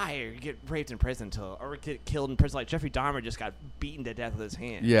you die or you get raped in prison or get killed in prison. Like Jeffrey Dahmer just got beaten to death with his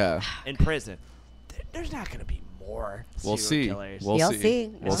hand. Yeah. In prison. There's not going to be more We'll serial see. killers. We'll You'll see. see.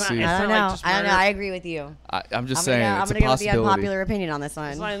 We'll It's not- see. it's I don't not like know. just I don't know. murder. I agree with you. I'm just saying I'm it's a gonna go with the possibility. unpopular opinion on this one.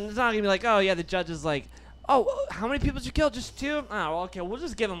 It's not going to be like, oh, yeah, the judge is like, oh, how many people did you kill? Just 2? Oh, well, okay, we'll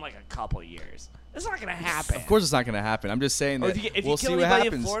just give him like a couple years. It's not going to happen. Of course, it's not going to happen. I'm just saying Or that if we'll you see kill what anybody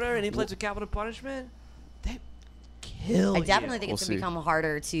in happens. Florida and he pleads with capital punishment, they kill I definitely you. think it's We'll going to become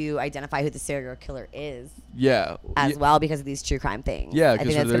harder to identify who the serial killer is Yeah. as well because of these true crime things. Yeah, I think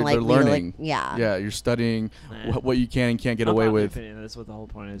because that's they're gonna, like, learning. yeah. Yeah, you're studying Nah. what you can and can't get I'm away not with. opinion. That's what the whole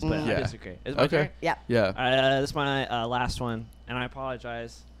point is, but Mm. I Yeah. disagree. Is my Okay. turn? Yeah. Yeah. This is my last one, and I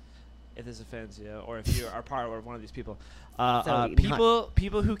apologize if this offends you or if you are part of one of these people.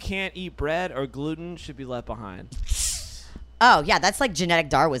 People who can't eat bread or gluten should be left behind. Oh, yeah, that's like genetic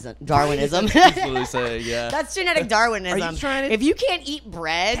Darwinism. That's literally saying, yeah. That's genetic Darwinism. Are you trying to- If you can't eat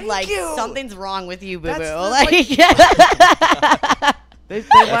bread, Thank like you. something's wrong with you, boo boo. That's Like, They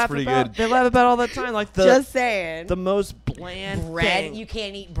That's laugh pretty about, good. They laugh about all the time, like just saying. the most bland bread, thing. you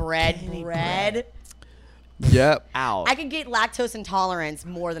can't eat bread. Can't eat bread. Yep. Ow. I can get lactose intolerance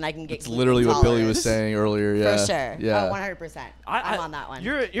more than I can get. It's gluten literally what Billy was intolerance. saying earlier. Yeah. For sure. Yeah. Oh, 100%. I'm on that one.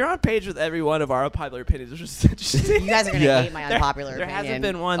 You're on page with every one of our unpopular opinions, which is interesting. You guys are gonna Yeah. hate my unpopular there opinion. hasn't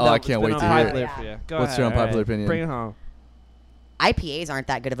been one. Oh, I that's can't been wait to hear unpopular it. for you. Go What's ahead, your all unpopular right. opinion? Bring it home. IPAs aren't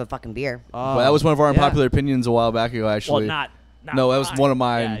that good of a fucking beer. Well, that was one of our yeah. unpopular opinions a while back ago, actually. Well, not No, that was mine. one of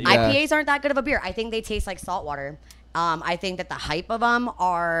mine. Yeah. IPAs aren't that good of a beer. I think they taste like salt water. I think that the hype of them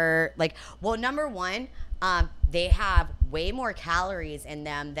are like, well, number one, they have way more calories in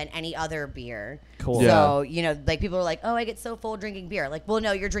them than any other beer. Cool. So, like people are like, oh, I get so full drinking beer. Like, well,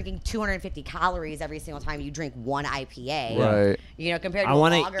 no, you're drinking 250 calories every single time you drink one IPA. Right. Compared I to a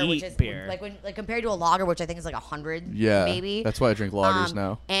wanna lager, which eat is beer. like compared to a lager, which I think is like 100. Yeah. maybe. That's why I drink lagers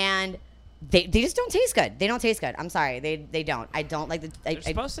now. And they just don't taste good. They don't taste good. I'm sorry. They don't. I don't like the. They're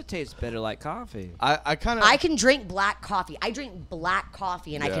supposed to taste bitter like coffee. I kind of. I can drink black coffee. I drink black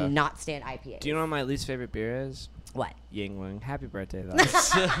coffee, and I Yeah. cannot stand IPA. Do you know what my least favorite beer is? What? Yingling. Happy birthday, though.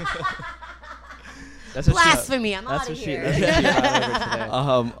 That's what Blasphemy! I'm That's out what of she. here. That's what she brought over today.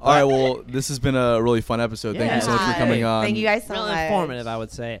 All right. Well, this has been a really fun episode. Thank you so much for Yeah. coming on. Thank you guys so Really much. informative, I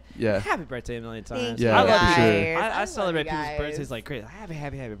would say. Yeah. Happy birthday a million times. Thank Yeah, you I love for guys. sure. I love celebrate you people's guys. birthdays like crazy.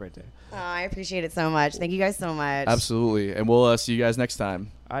 Happy birthday. Oh, I appreciate it so much. Thank you guys so much. Absolutely. And we'll see you guys next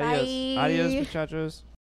time. Adios. Bye. Adios, muchachos.